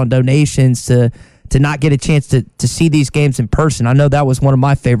 $10,000 on donations to not get a chance to see these games in person. I know that was one of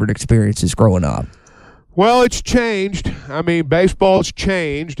my favorite experiences growing up. Well, it's changed. I mean, baseball's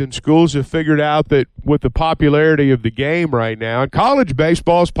changed, and schools have figured out that with the popularity of the game right now, and college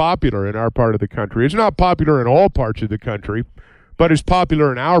baseball is popular in our part of the country. It's not popular in all parts of the country, but it's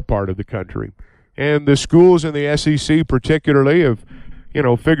popular in our part of the country. And the schools in the SEC particularly have,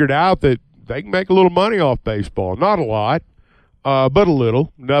 figured out that they can make a little money off baseball. Not a lot, but a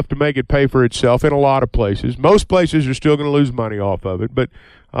little, enough to make it pay for itself in a lot of places. Most places are still going to lose money off of it, but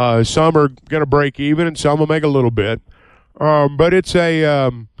some are going to break even and some will make a little bit. But it's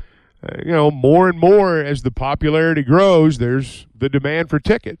more and more as the popularity grows, there's the demand for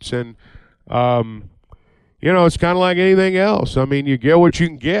tickets. And, it's kind of like anything else. I mean, you get what you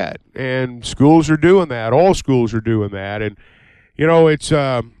can get, and schools are doing that. All schools are doing that. And, it's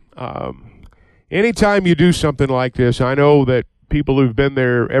anytime you do something like this, I know that people who've been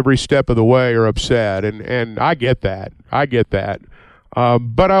there every step of the way are upset, and I get that.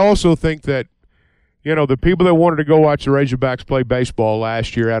 But I also think that, the people that wanted to go watch the Razorbacks play baseball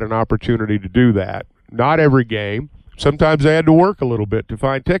last year had an opportunity to do that. Not every game. Sometimes they had to work a little bit to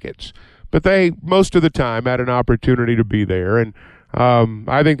find tickets. But they, most of the time, had an opportunity to be there, and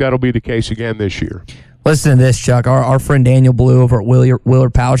I think that'll be the case again this year. Listen to this, Chuck. Our friend Daniel Blue over at Wheeler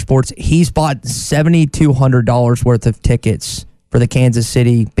Power Sports, he's bought $7,200 worth of tickets for the Kansas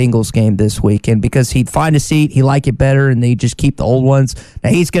City Bengals game this weekend because he'd find a seat, he like it better, and they just keep the old ones. Now,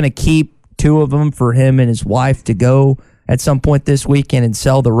 he's going to keep 2 of them for him and his wife to go at some point this weekend and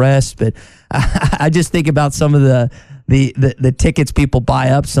sell the rest. But I just think about some of the tickets people buy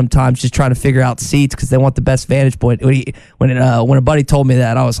up sometimes just trying to figure out seats because they want the best vantage point. When a buddy told me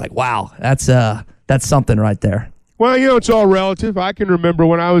that, I was like, wow, that's something right there. Well, it's all relative. I can remember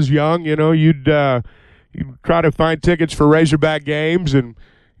when I was young, you'd try to find tickets for Razorback games, and,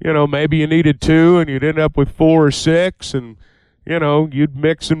 maybe you needed 2, and you'd end up with 4 or 6, and, you'd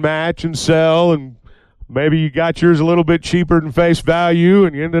mix and match and sell, and maybe you got yours a little bit cheaper than face value,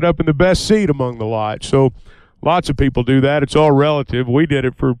 and you ended up in the best seat among the lot. So lots of people do that. It's all relative. We did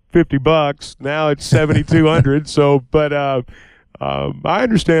it for $50. Now it's $7,200. So, but I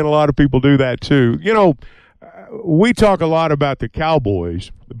understand a lot of people do that too. We talk a lot about the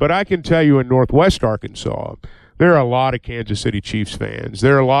Cowboys, but I can tell you in Northwest Arkansas, there are a lot of Kansas City Chiefs fans.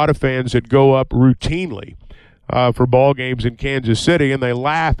 There are a lot of fans that go up routinely for ball games in Kansas City, and they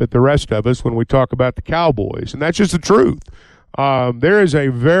laugh at the rest of us when we talk about the Cowboys, and that's just the truth. There is a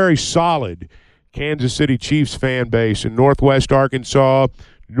very solid Kansas City Chiefs fan base in Northwest Arkansas,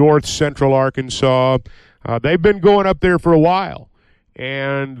 North Central Arkansas. They've been going up there for a while,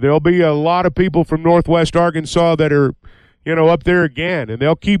 and there'll be a lot of people from Northwest Arkansas that are, up there again, and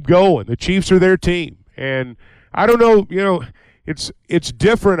they'll keep going. The Chiefs are their team, and I don't know, it's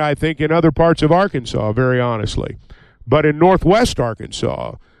different, I think, in other parts of Arkansas, very honestly. But in Northwest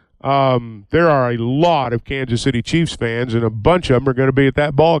Arkansas, there are a lot of Kansas City Chiefs fans, and a bunch of them are going to be at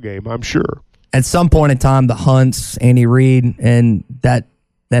that ball game, I'm sure. At some point in time, the Hunts, Andy Reid, and that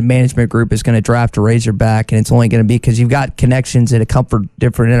management group is going to draft a Razorback, and it's only going to be because you've got connections at a couple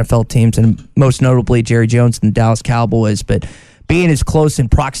different NFL teams, and most notably Jerry Jones and the Dallas Cowboys. But being as close in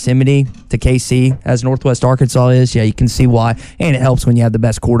proximity to KC as Northwest Arkansas is, yeah, you can see why. And it helps when you have the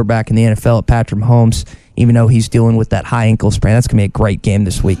best quarterback in the NFL at Patrick Mahomes, even though he's dealing with that high ankle sprain. That's going to be a great game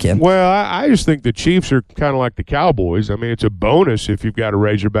this weekend. Well, I just think the Chiefs are kind of like the Cowboys. I mean, it's a bonus if you've got a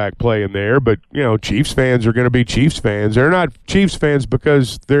Razorback playing there, but, Chiefs fans are going to be Chiefs fans. They're not Chiefs fans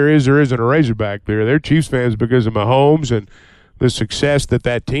because there is or isn't a Razorback there. They're Chiefs fans because of Mahomes and the success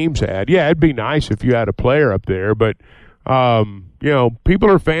that team's had. Yeah, it'd be nice if you had a player up there, but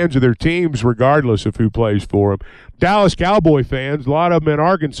people are fans of their teams regardless of who plays for them. Dallas Cowboy fans, a lot of them in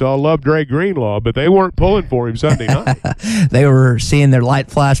Arkansas, love Dre Greenlaw, but they weren't pulling for him Sunday night. They were seeing their light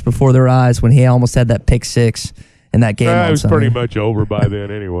flash before their eyes when he almost had that pick six in that game. It was pretty much over by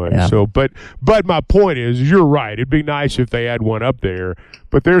then anyway. Yeah. So, but my point is, you're right. It'd be nice if they had one up there,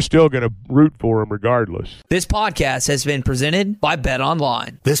 but they're still going to root for him regardless. This podcast has been presented by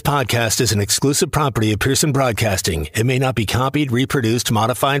BetOnline. This podcast is an exclusive property of Pearson Broadcasting. It may not be copied, reproduced,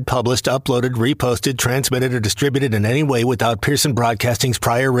 modified, published, uploaded, reposted, transmitted, or distributed in any way without Pearson Broadcasting's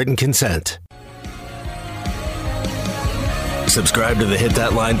prior written consent. Subscribe to the Hit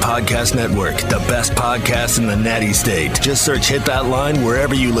That Line Podcast Network, the best podcast in the Natty State. Just search Hit That Line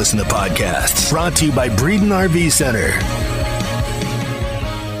wherever you listen to podcasts. Brought to you by Breeden RV Center.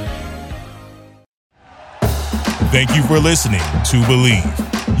 Thank you for listening to Believe.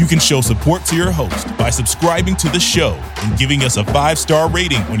 You can show support to your host by subscribing to the show and giving us a 5-star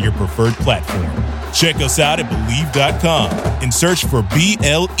rating on your preferred platform. Check us out at Believe.com and search for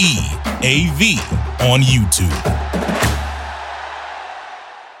BLEAV on YouTube.